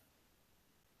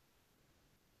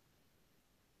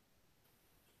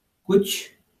कुछ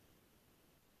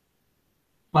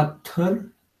पत्थर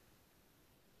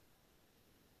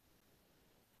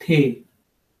थे.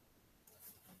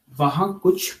 वहां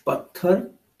कुछ पत्थर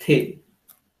थे.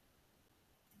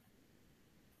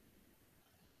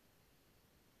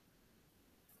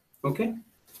 Okay.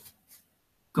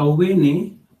 कौवे ने,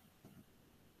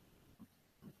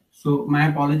 so my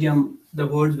apology, the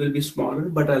words will be smaller,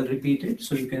 but I'll repeat it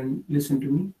so you can listen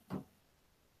to me.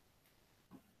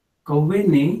 कौवे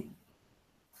ने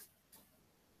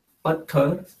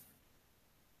पत्थर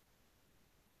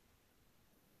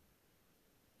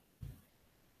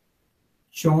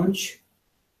चोंच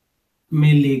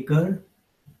में लेकर,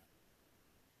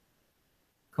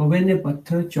 कौवे ने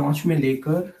पत्थर चोंच में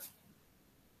लेकर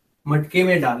मटके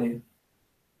में डाले.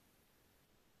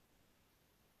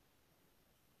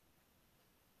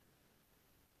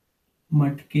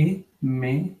 मटके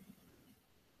में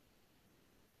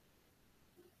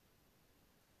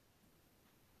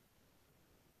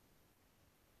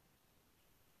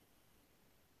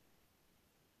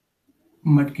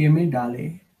मटके में डाले.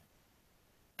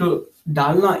 To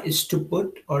dalna is to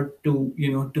put or to,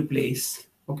 to place,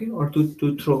 okay, or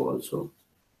to throw also.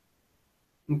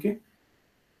 Okay,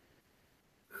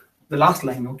 the last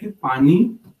line. Okay,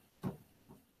 पानी,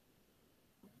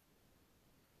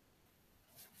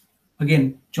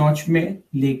 again चोंच में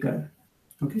लेकर.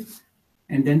 Okay,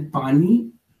 and then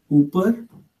पानी ऊपर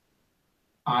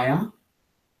आया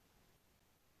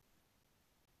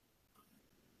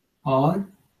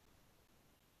और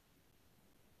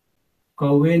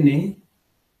कौवे ने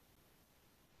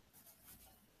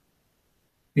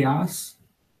प्यास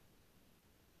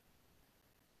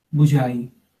बुझाई.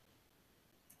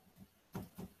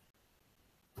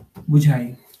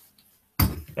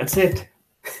 That's it.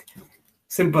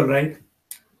 Simple, right?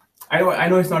 I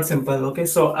know it's not simple. Okay,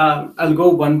 so I'll go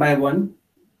one by one.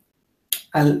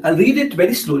 I'll read it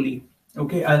very slowly.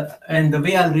 Okay, and the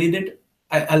way I'll read it,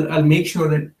 I'll make sure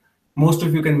that most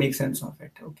of you can make sense of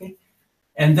it. Okay,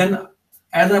 and then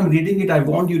as I'm reading it, I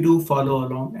want you to follow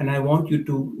along, and I want you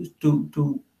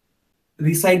to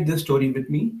recite the story with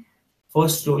me,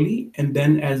 first slowly and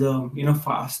then as a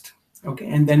fast. Okay,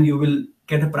 and then you will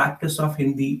get a practice of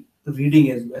Hindi reading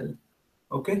as well.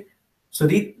 Okay, so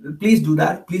please do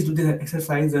that. Please do the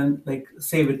exercise and like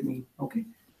say with me. Okay,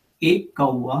 एक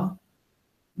कौवा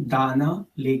दाना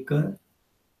लेकर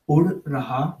उड़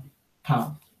रहा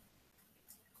था.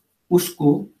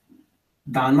 उसको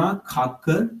दाना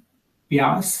खाकर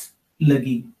प्यास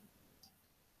लगी.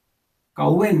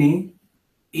 कौवे ने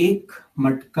एक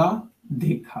मटका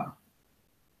देखा.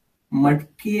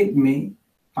 मटके में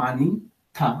पानी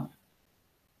था.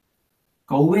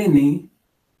 कौवे ने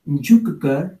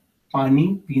झुककर पानी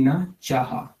पीना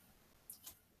चाहा,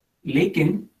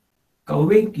 लेकिन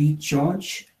कौवे की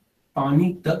चोंच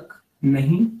पानी तक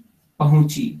नहीं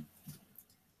पहुंची.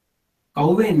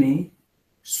 कौवे ने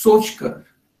सोचकर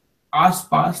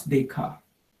आसपास देखा.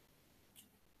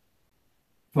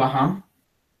 वहां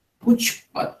कुछ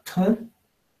पत्थर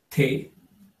थे.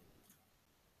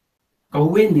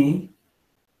 कौवे ने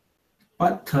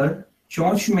पत्थर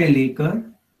चोंच में लेकर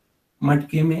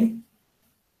मटके में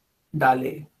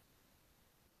डाले.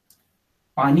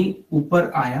 पानी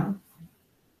ऊपर आया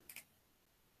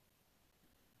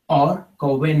और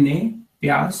कौवे ने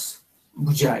प्यास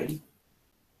बुझाई.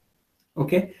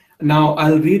 Okay, now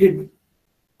I'll read it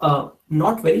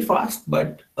not very fast,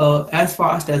 but as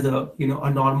fast as a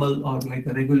normal or like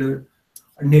a regular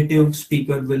native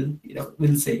speaker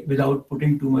will say, without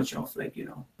putting too much of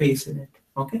pace in it.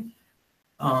 Okay,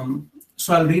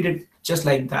 so I'll read it just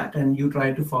like that, and you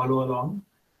try to follow along.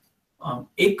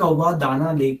 एक कौवा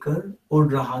दाना लेकर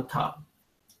उड़ रहा था.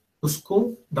 उसको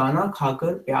दाना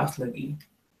खाकर प्यास लगी.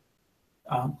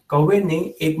 कौवे ने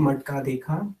एक मटका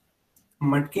देखा.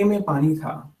 मटके में पानी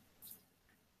था.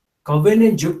 कौवे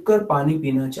ने झुककर पानी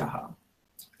पीना चाहा,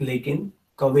 लेकिन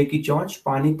कौवे की चोंच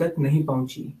पानी तक नहीं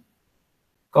पहुंची.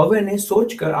 कौवे ने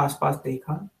सोचकर आसपास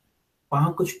देखा.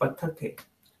 वहां कुछ पत्थर थे.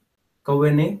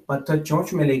 कौवे ने पत्थर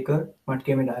चोंच में लेकर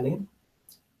मटके में डाले.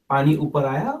 पानी ऊपर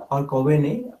आया और कौवे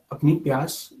ने अपनी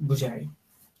प्यास बुझाई.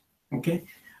 Okay,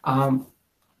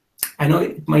 I know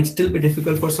it might still be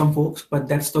difficult for some folks, but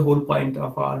that's the whole point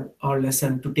of our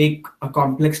lesson, to take a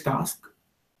complex task,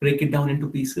 break it down into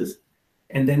pieces,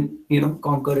 and then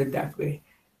conquer it that way.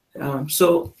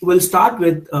 So we'll start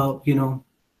with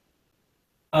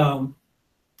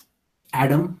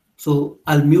Adam. So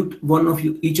I'll mute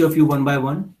each of you one by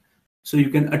one, so you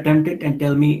can attempt it and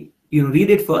tell me, read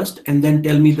it first and then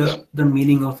tell me the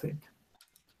meaning of it.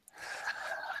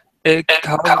 एक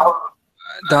कौवा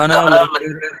दाना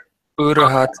लेकर उड़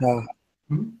रहा था.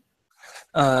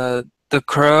 The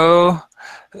crow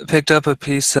picked up a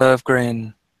piece of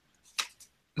grain.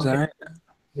 Is that right?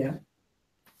 Yeah.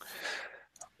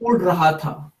 उड़ रहा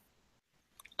था.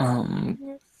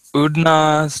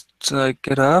 Udna to like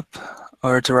get up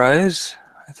or to rise,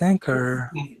 I think,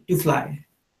 or To fly.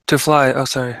 to fly. Oh,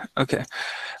 sorry. Okay.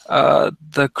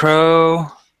 The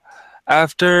crow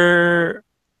after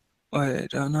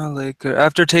wait, I don't know, like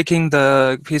after taking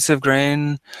the piece of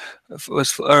grain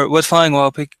was flying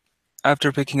while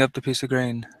after picking up the piece of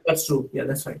grain. That's true. Yeah,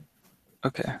 that's right.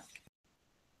 Okay.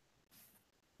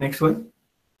 Next one.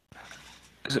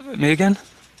 Is it me again?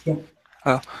 Yeah.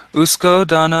 Oh, Usko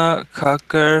dana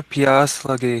kakar pias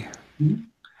lagi. Mhm.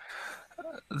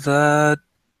 That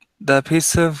that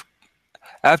piece of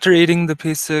after eating the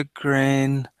piece of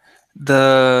grain,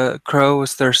 the crow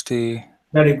was thirsty.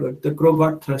 Very good. The crow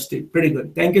got thirsty. Pretty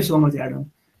good. Thank you so much,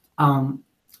 Adam.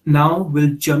 Now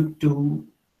we'll jump to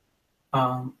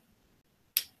um,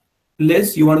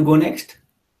 Liz. You want to go next?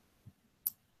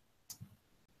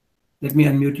 Let me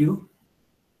unmute you.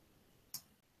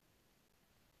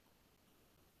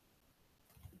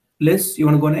 Liz, you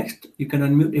want to go next? You can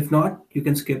unmute. If not, you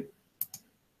can skip.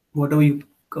 Whatever you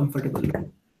comfortable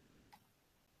with.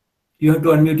 You have to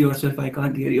unmute yourself. I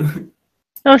can't hear you.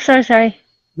 Oh, sorry.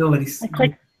 No worries.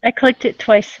 I clicked it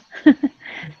twice.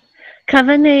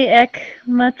 Kavane ek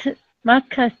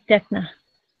matka dekna.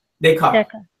 Dekha.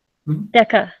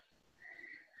 Deka.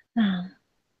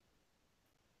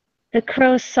 The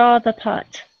crow saw the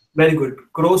pot. Very good.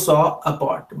 Crow saw a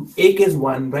pot. Ek is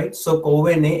one, right? So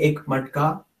कौवे ने एक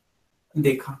मटका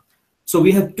देखा. So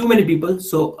we have too many people.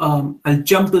 So I'll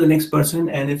jump to the next person,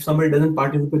 and if somebody doesn't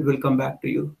participate, we'll come back to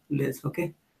you, Liz.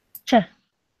 Okay. Sure.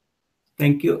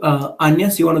 Thank you.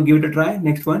 Anyas, you want to give it a try?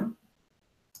 Next one.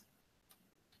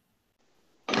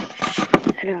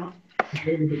 Alors,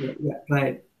 Yeah,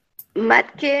 right.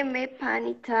 मटके में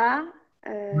पानी था.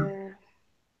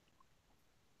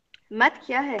 मट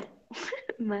क्या है?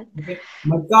 मट. Okay.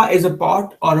 Matka is a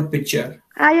pot or a pitcher.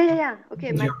 Yeah. Okay,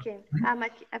 Yeah. matke.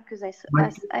 Matke, because I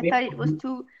Matke. thought it was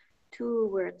two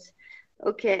words.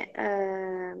 Okay.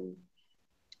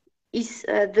 Is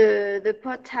the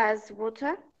pot has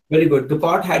water? Very good. The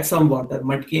pot had some water.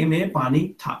 Matke में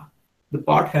पानी था. The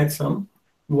pot had some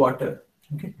water.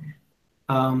 Okay.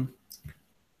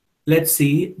 Let's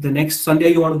see. The next,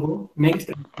 Sandhya, you want to go next?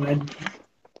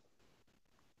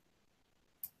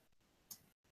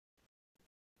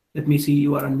 Let me see.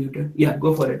 You are unmuted. Yeah,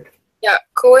 go for it. या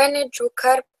कौवे ने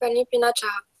झुककर पानी पीना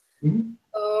चाहा.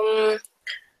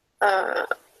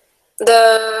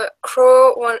 The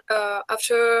crow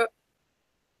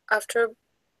after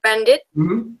bandit,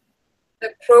 the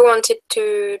crow wanted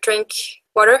to drink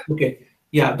water. Okay.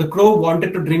 Yeah, the crow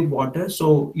wanted to drink water.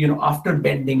 So, after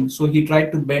bending, so he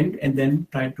tried to bend and then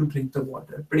tried to drink the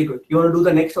water. Pretty good. You want to do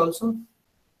the next also?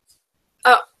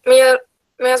 Me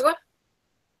as well?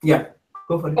 Yeah,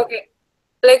 go for it. Okay.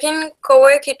 लेकिन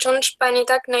कौवे की चोंच पानी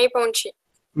तक नहीं पहुंची.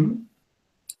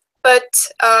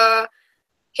 But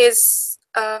his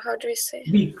how do we say?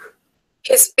 Beak.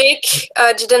 His beak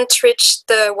didn't reach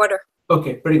the water.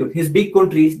 Okay, pretty good. His beak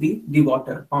couldn't reach the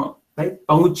water, right?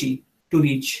 Pauchi, to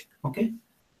reach. Okay.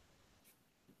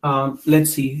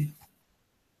 Let's see.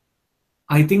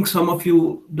 I think some of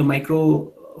you, the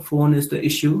microphone is the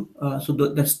issue, so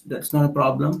that's not a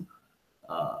problem.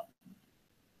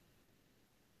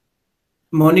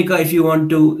 Monica, if you want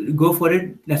to go for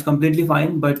it, that's completely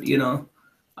fine. But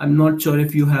I'm not sure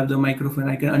if you have the microphone.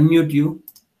 I can unmute you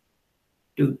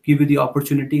to give you the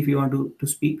opportunity if you want to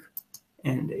speak.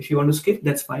 And if you want to skip,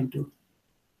 that's fine too.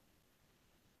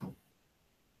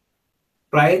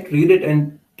 Try it, read it,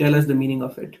 and tell us the meaning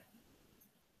of it.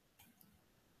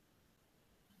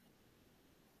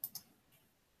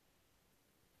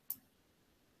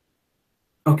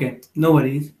 Okay, no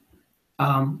worries.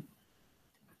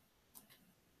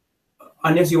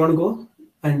 Anyas, you want to go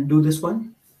and do this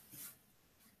one?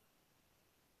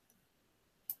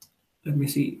 Let me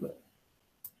see.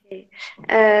 Okay.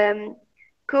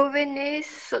 कौवे ने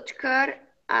सोचकर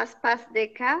आसपास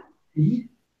देखा.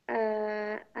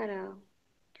 Alors,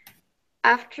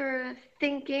 after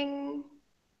thinking,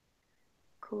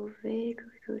 कौवे.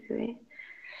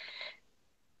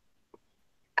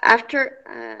 After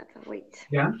wait.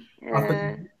 Yeah.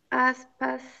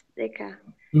 Aspas deka.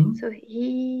 So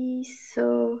he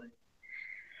saw.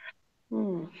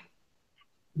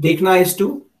 Dekhna is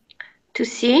to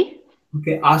see.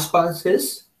 Okay. Aspas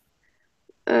is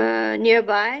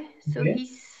nearby. So okay.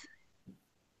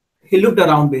 He looked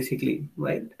around basically,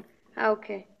 right?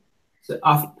 Okay. So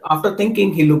after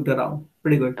thinking, he looked around.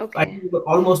 Pretty good. Okay. I think we're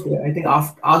almost there. I think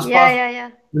Aspas.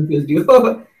 Yeah. Confused you.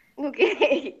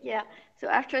 Okay. Yeah. So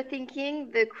after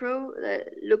thinking, the crow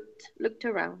looked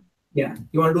around. Yeah.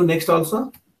 You want to do next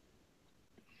also?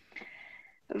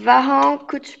 Vahan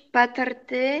kuch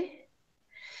patarté.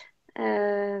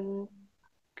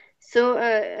 So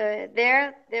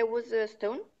there was a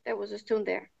stone. There was a stone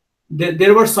there.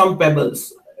 There were some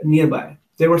pebbles nearby.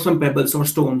 There were some pebbles or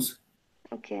stones.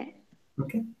 Okay.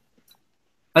 Okay.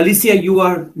 Alicia, you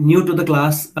are new to the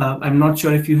class. I'm not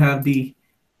sure if you have the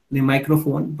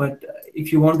microphone, but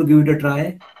if you want to give it a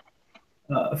try,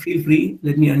 feel free.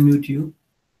 Let me unmute you.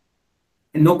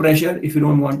 And no pressure if you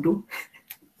don't want to.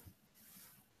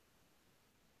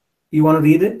 You want to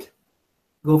read it?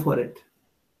 Go for it.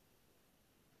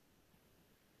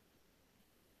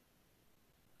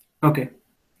 Okay.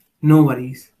 No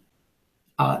worries.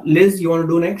 Liz, you want to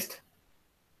do next?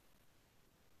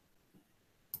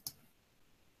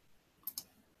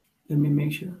 Let me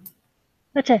make sure.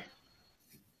 Okay.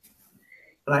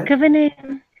 Right.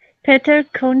 Kavane Peter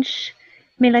Konch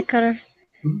Milakar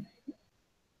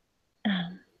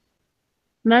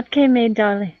Matke Me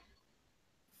Dali.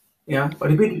 Yeah.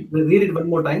 Read it one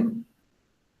more time.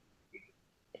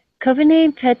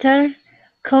 Kavane Peter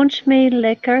Konch Me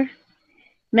Lekar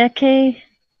Meke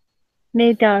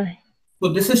Me Dali. So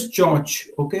this is chaunch.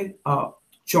 Okay.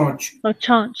 Chaunch. Oh,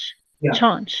 chaunch. Yeah.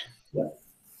 Chaunch. Yeah.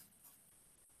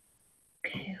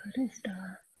 Okay, what is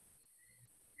that?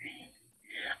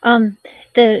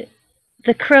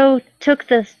 The crow took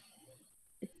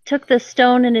the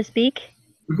stone in his beak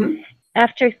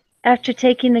after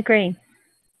taking the grain.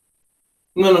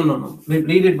 No.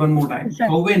 Read it one more time.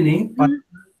 कौवे ने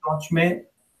चौंच में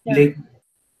ले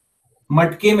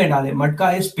मटके में डाले.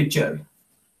 मटका is pitcher,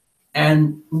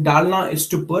 and डालना is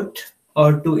to put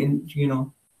or to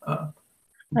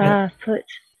Put.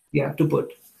 Yeah, to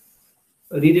put.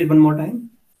 Read it one more time.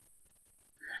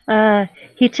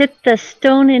 He took the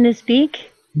stone in his beak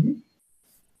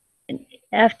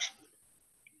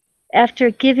after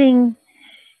giving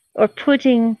or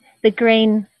putting the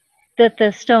grain,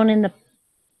 the stone in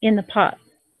the pot.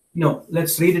 No,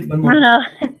 let's read it one more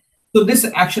time. So this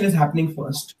action is happening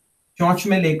first. चौंच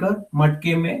में लेकर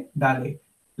मटके में डाले.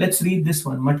 Let's read this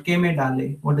one. मटके में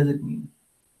डाले. What does it mean?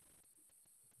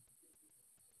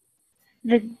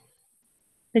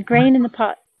 The grain in the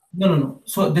pot. No.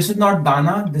 So this is not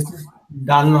dana. This is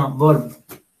dalna, verb.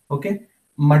 Okay.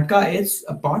 Matka is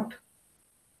a pot.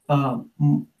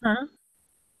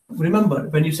 Remember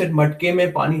when you said matke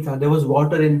mein pani tha, there was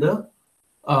water in the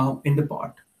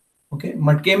pot. Okay.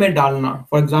 Matke mein dalna,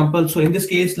 for example. So in this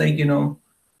case, like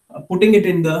putting it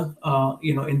in the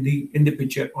in the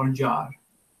pitcher or jar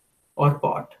or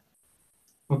pot.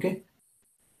 Okay.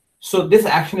 So this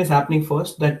action is happening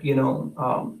first. That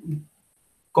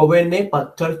कौवे ने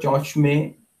पत्थर चौंच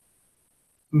में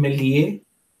लिए.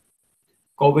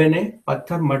 कौवे ने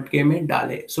पत्थर मटके में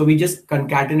डाले. So we just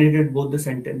concatenated both the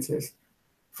sentences.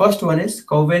 First one is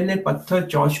कौवे ने पत्थर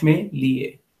चौंच में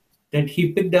लिए. That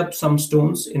he picked up some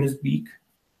stones in his beak.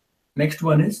 Next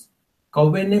one is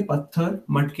कौवे ने पत्थर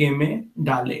मटके में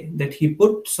डाले. That he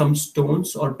put some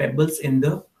stones or pebbles in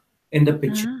the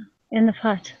pitcher. In the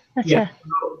pot. That's yeah.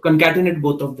 Concatenate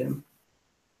both of them.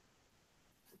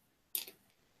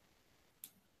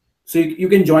 So you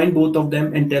can join both of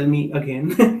them and tell me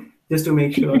again, just to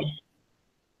make sure.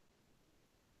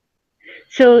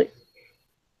 So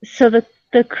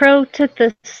the crow took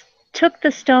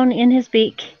the stone in his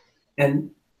beak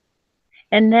and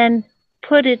then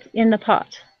put it in the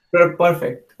pot.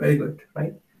 Perfect, very good,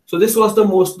 right? So this was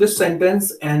this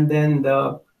sentence, and then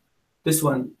this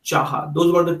one, chaha.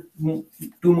 Those were the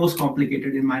two most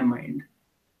complicated in my mind.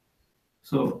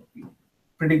 So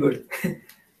pretty good.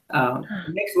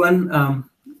 Next one,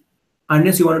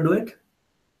 Agnes, you want to do it?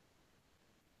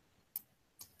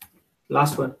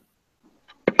 Last one.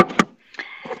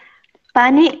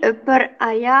 पानी ऊपर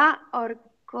आया और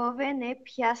कौवे ने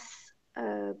प्यास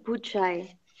बुझाई.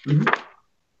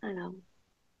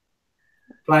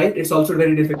 Right, it's also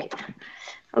very difficult.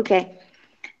 Okay.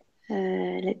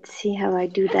 Let's see how I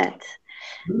do that.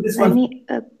 This one. Pani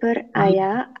upar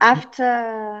aya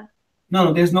after.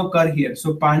 No, there's no kar here.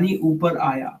 So pani upar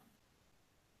aya.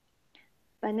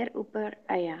 Pani upar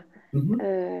aya.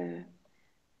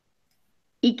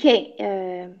 Ike.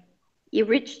 You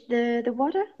reached the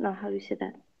water? No, how do you say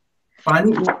that?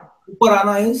 Pani upar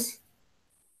ana is.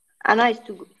 Ana is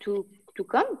to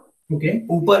come. Okay.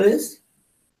 Upar is.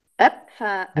 Up.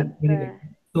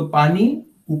 So pani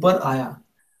upar aya.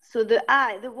 So the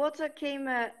water came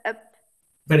up.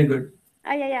 Very good.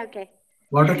 Yeah, okay.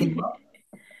 Water came up,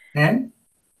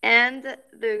 and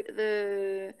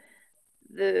the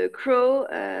crow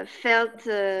felt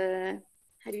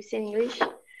how do you say in English?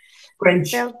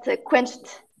 Quenched. Felt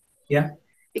quenched. Yeah.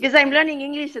 Because I'm learning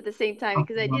English at the same time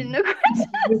because I didn't know quenched.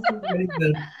 Very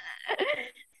good.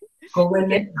 कौवे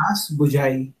ने प्यास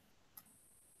बुझाई.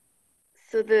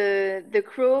 So the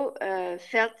crow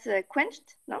felt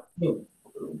quenched, no? No.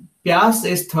 Pyas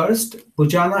is thirst.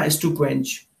 Bujana is to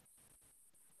quench.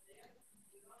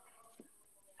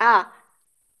 Ah,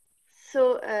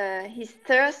 so his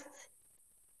thirst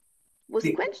was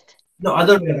The, quenched? no,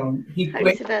 other way around. He How do you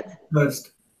quenched say that?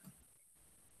 thirst.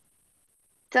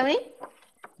 Tell me?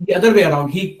 The other way around.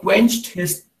 He quenched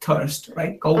his thirst,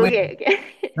 right? Okay, okay.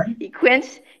 Right? He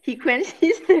quenched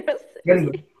his thirst. Very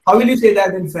good. How will you say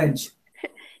that in French?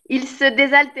 Il se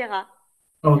désaltéra.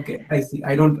 Okay, I see.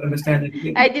 I don't understand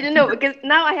anything. I didn't know because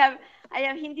now I have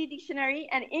Hindi dictionary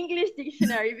and English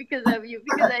dictionary because of you,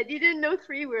 because I didn't know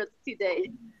 3 words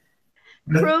today.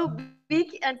 Crow,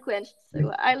 beak, and quenched.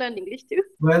 So I learned English too.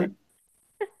 Well,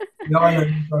 you all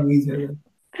learning from each other.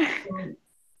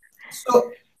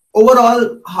 So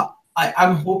overall,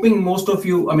 I'm hoping most of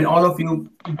you, I mean, all of you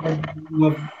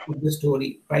love the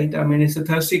story, right? I mean, it's a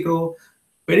Thirsty Crow,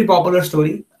 very popular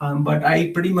story. But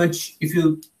I pretty much, if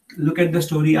you look at the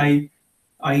story, I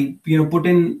put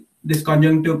in this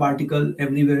conjunctive particle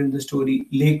everywhere in the story.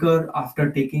 Lekar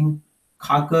after taking,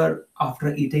 khakar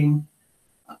after eating,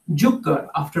 jukkar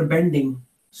after bending,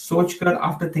 sochkar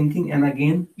after thinking, and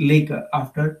again lekar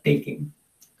after taking.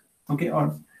 Okay,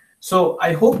 so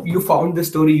I hope you found this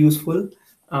story useful.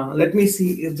 Let me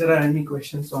see if there are any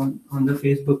questions on the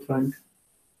Facebook front.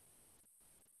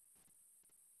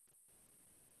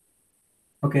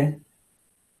 Okay.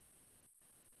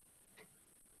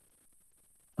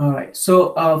 All right.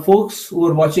 So, folks who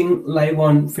are watching live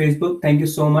on Facebook, thank you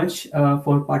so much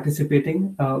for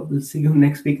participating. We'll see you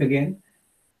next week again.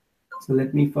 So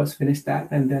let me first finish that,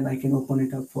 and then I can open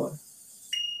it up for.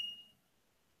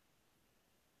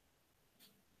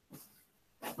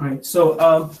 All right.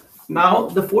 So now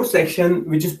the fourth section,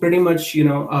 which is pretty much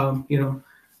your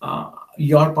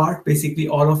part. Basically,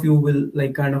 all of you will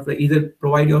like kind of either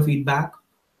provide your feedback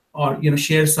or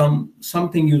share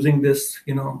something using this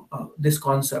this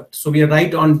concept. So we are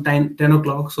right on time, 10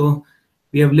 o'clock. So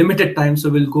we have limited time, so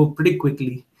we'll go pretty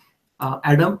quickly.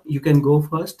 Adam, you can go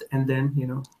first, and then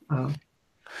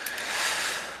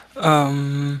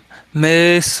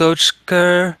मैं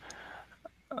सोचकर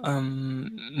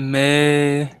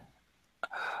मैं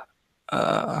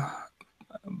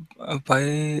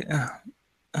by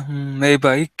may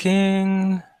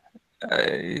biking.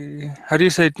 How do you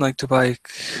say like to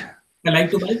bike? I like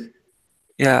to bike.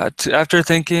 Yeah, after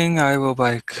thinking, I will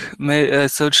bike. May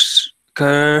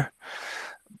sochkar.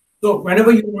 So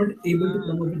whenever you're not able to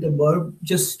come up with a verb,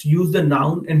 just use the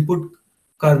noun and put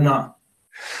karna.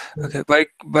 Okay,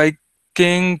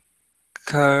 biking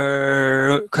karunga.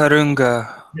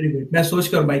 Very good. मैं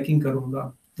सोचकर biking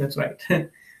करूँगा. That's right.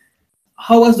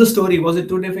 How was the story? Was it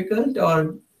too difficult,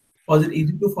 or was it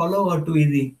easy to follow, or too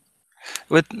easy?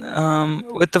 With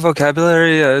the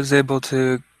vocabulary, I was able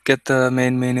to get the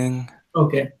main meaning.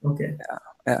 Okay. Okay.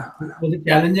 Yeah. Was it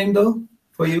challenging though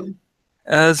for you?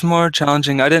 It was more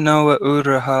challenging. I didn't know what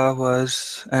uraha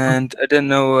was, and I didn't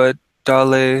know what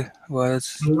dale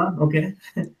was. Okay.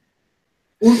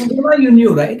 Udana you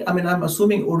knew, right? I mean, I'm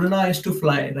assuming udana is to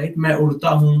fly, right? मैं उड़ता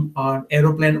हूँ or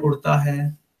aeroplane उड़ता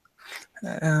है.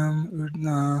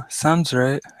 Udna sounds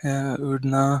right. Yeah,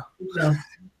 udna. Udna.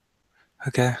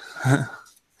 Okay.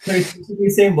 So it's basically the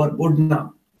same word,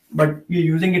 udna, but you're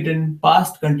using it in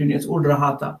past continuous. Ud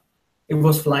raha tha. It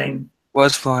was flying.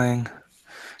 Was flying.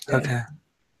 Yeah. Okay.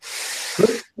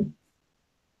 Good.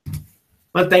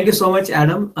 Well, thank you so much,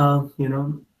 Adam.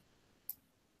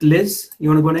 Liz, you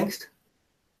want to go next?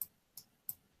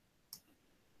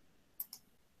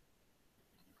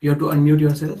 You have to unmute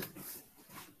yourself.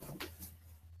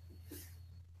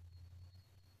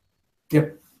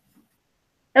 Yep.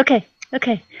 Okay.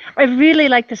 I really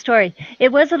like the story.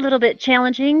 It was a little bit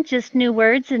challenging, just new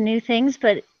words and new things,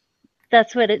 but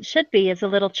that's what it should be, is a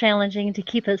little challenging to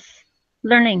keep us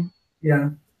learning.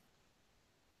 Yeah.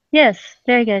 Yes,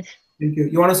 very good. Thank you.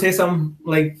 You want to say some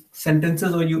like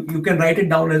sentences, or you can write it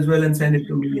down as well and send it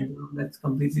to me. That's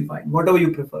completely fine. Whatever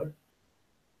you prefer.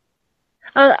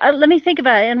 Let me think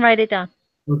about it and write it down.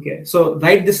 Okay. So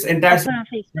write this entire I'll put it on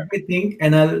Facebook. let me think,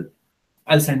 and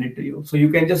I'll send it to you. So you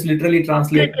can just literally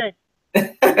translate. Good.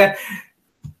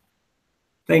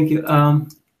 Thank you.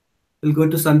 We'll go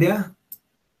to Sandhya.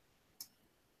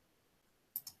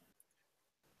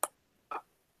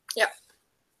 Yeah.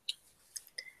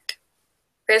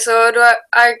 Okay, so do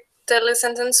I tell a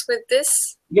sentence with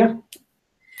this? Yeah.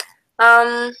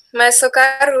 मैं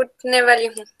सोकर उठने वाली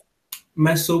हूँ.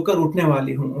 मैं सोकर उठने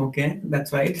वाली हूँ. Okay,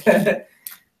 that's right.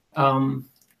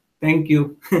 Thank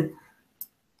you.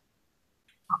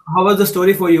 How was the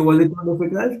story for you? Was it not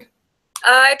difficult?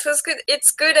 It was good.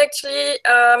 It's good actually,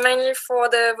 mainly for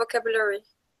the vocabulary.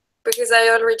 because I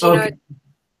already know it.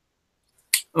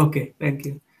 Okay, thank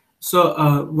you.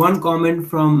 So one comment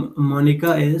from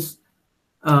Monica is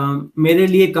मेरे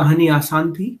लिए कहानी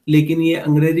आसान थी लेकिन ये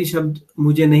अंग्रेजी शब्द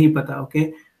मुझे नहीं पता.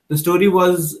 Okay, the story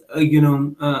was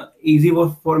easy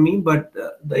for me, but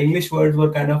the English words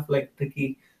were kind of like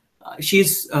tricky.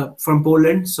 She's from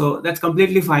Poland, so that's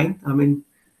completely fine. I mean,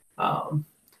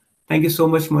 thank you so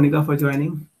much, Monica, for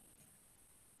joining.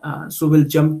 So we'll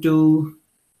jump to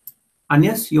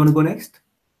Agnes. You want to go next?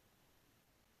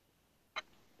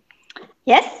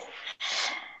 Yes.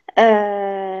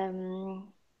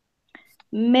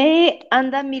 मैं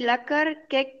अंडा मिलाकर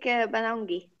cake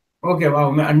बनाऊंगी. Okay,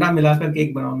 wow. मैं अंडा मिलाकर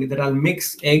cake बनाऊंगी. That I'll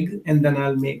mix egg and then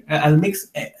I'll mix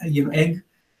egg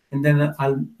and then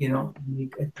I'll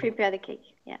make it. Prepare the cake.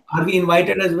 Yeah. Are we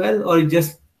invited as well, or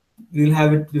just we'll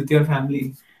have it with your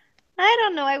family? I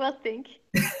don't know. I will think.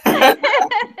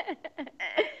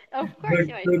 Of course,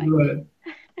 you are invited.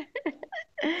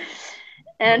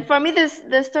 And for me,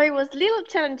 the story was a little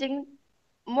challenging,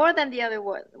 more than the other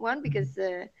one because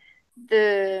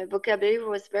the vocabulary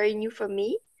was very new for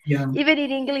me. Yeah. Even in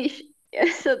English.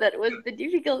 So that was the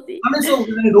difficulty. I mean, so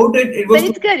when I wrote it, it was. But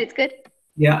it's good. It's good.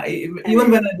 Yeah.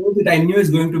 Even when I wrote it, I knew it's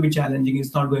going to be challenging.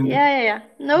 It's not going to. Yeah.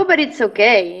 No, but it's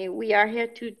okay. We are here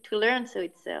to learn, so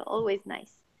it's always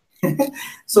nice.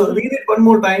 So read it one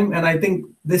more time, and I think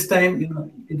this time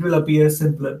it will appear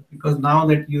simpler because now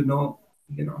that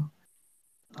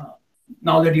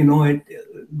now that you know it,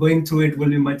 going through it will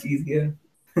be much easier.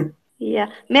 Yeah.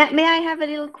 May I have a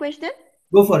little question?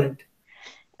 Go for it.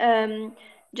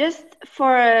 Just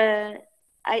for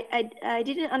I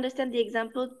didn't understand the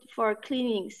example for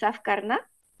cleaning साफ करना.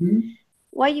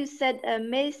 Why you said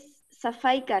मैं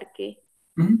सफाई करके?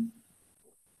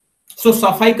 So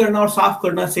सफाई करना और साफ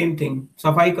करना same thing.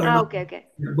 सफाई करना. Okay.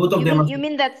 Both of them. You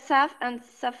mean that saf and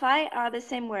safai are the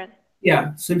same word?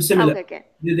 Yeah, similar. Okay.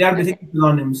 They are basically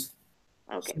synonyms.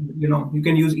 Okay. So, you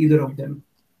can use either of them.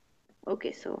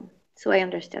 Okay, so I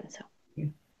understand. So.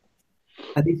 Okay.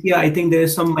 Alicia, I think there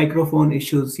is some microphone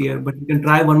issues here, but you can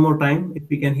try one more time if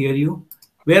we can hear you.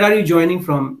 Where are you joining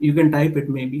from? You can type it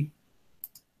maybe.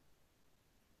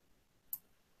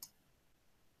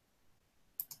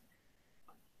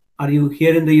 Are you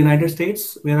here in the United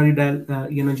States? Where are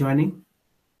you joining?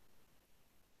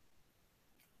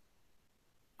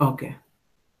 Okay.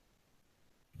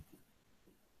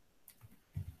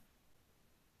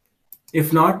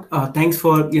 If not, thanks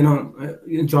for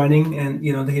joining and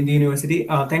the Hindi University.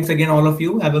 Thanks again, all of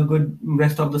you. Have a good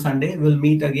rest of the Sunday. We'll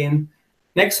meet again.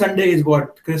 Next Sunday is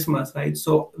what? Christmas, right?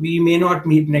 So we may not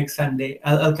meet next Sunday.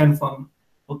 I'll confirm.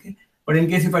 Okay. But in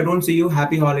case if I don't see you,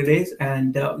 happy holidays,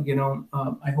 and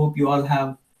I hope you all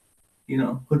have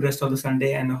good rest of the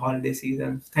Sunday and the holiday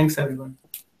season. Thanks everyone.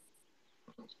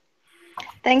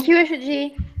 Thank you, Ashu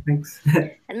Ji. Thanks.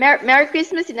 And Merry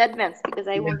Christmas in advance because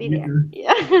I won't be there.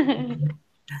 Yeah.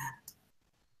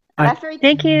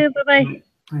 Thank you. Bye bye.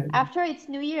 After it's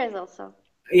New Year's also.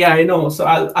 Yeah, I know. So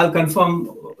I'll confirm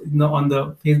on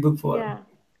the Facebook forum. Yeah,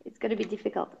 it's gonna be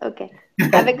difficult. Okay.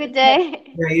 Have a good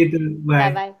day. Yeah, you too.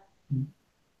 Bye. Bye.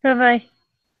 Bye bye.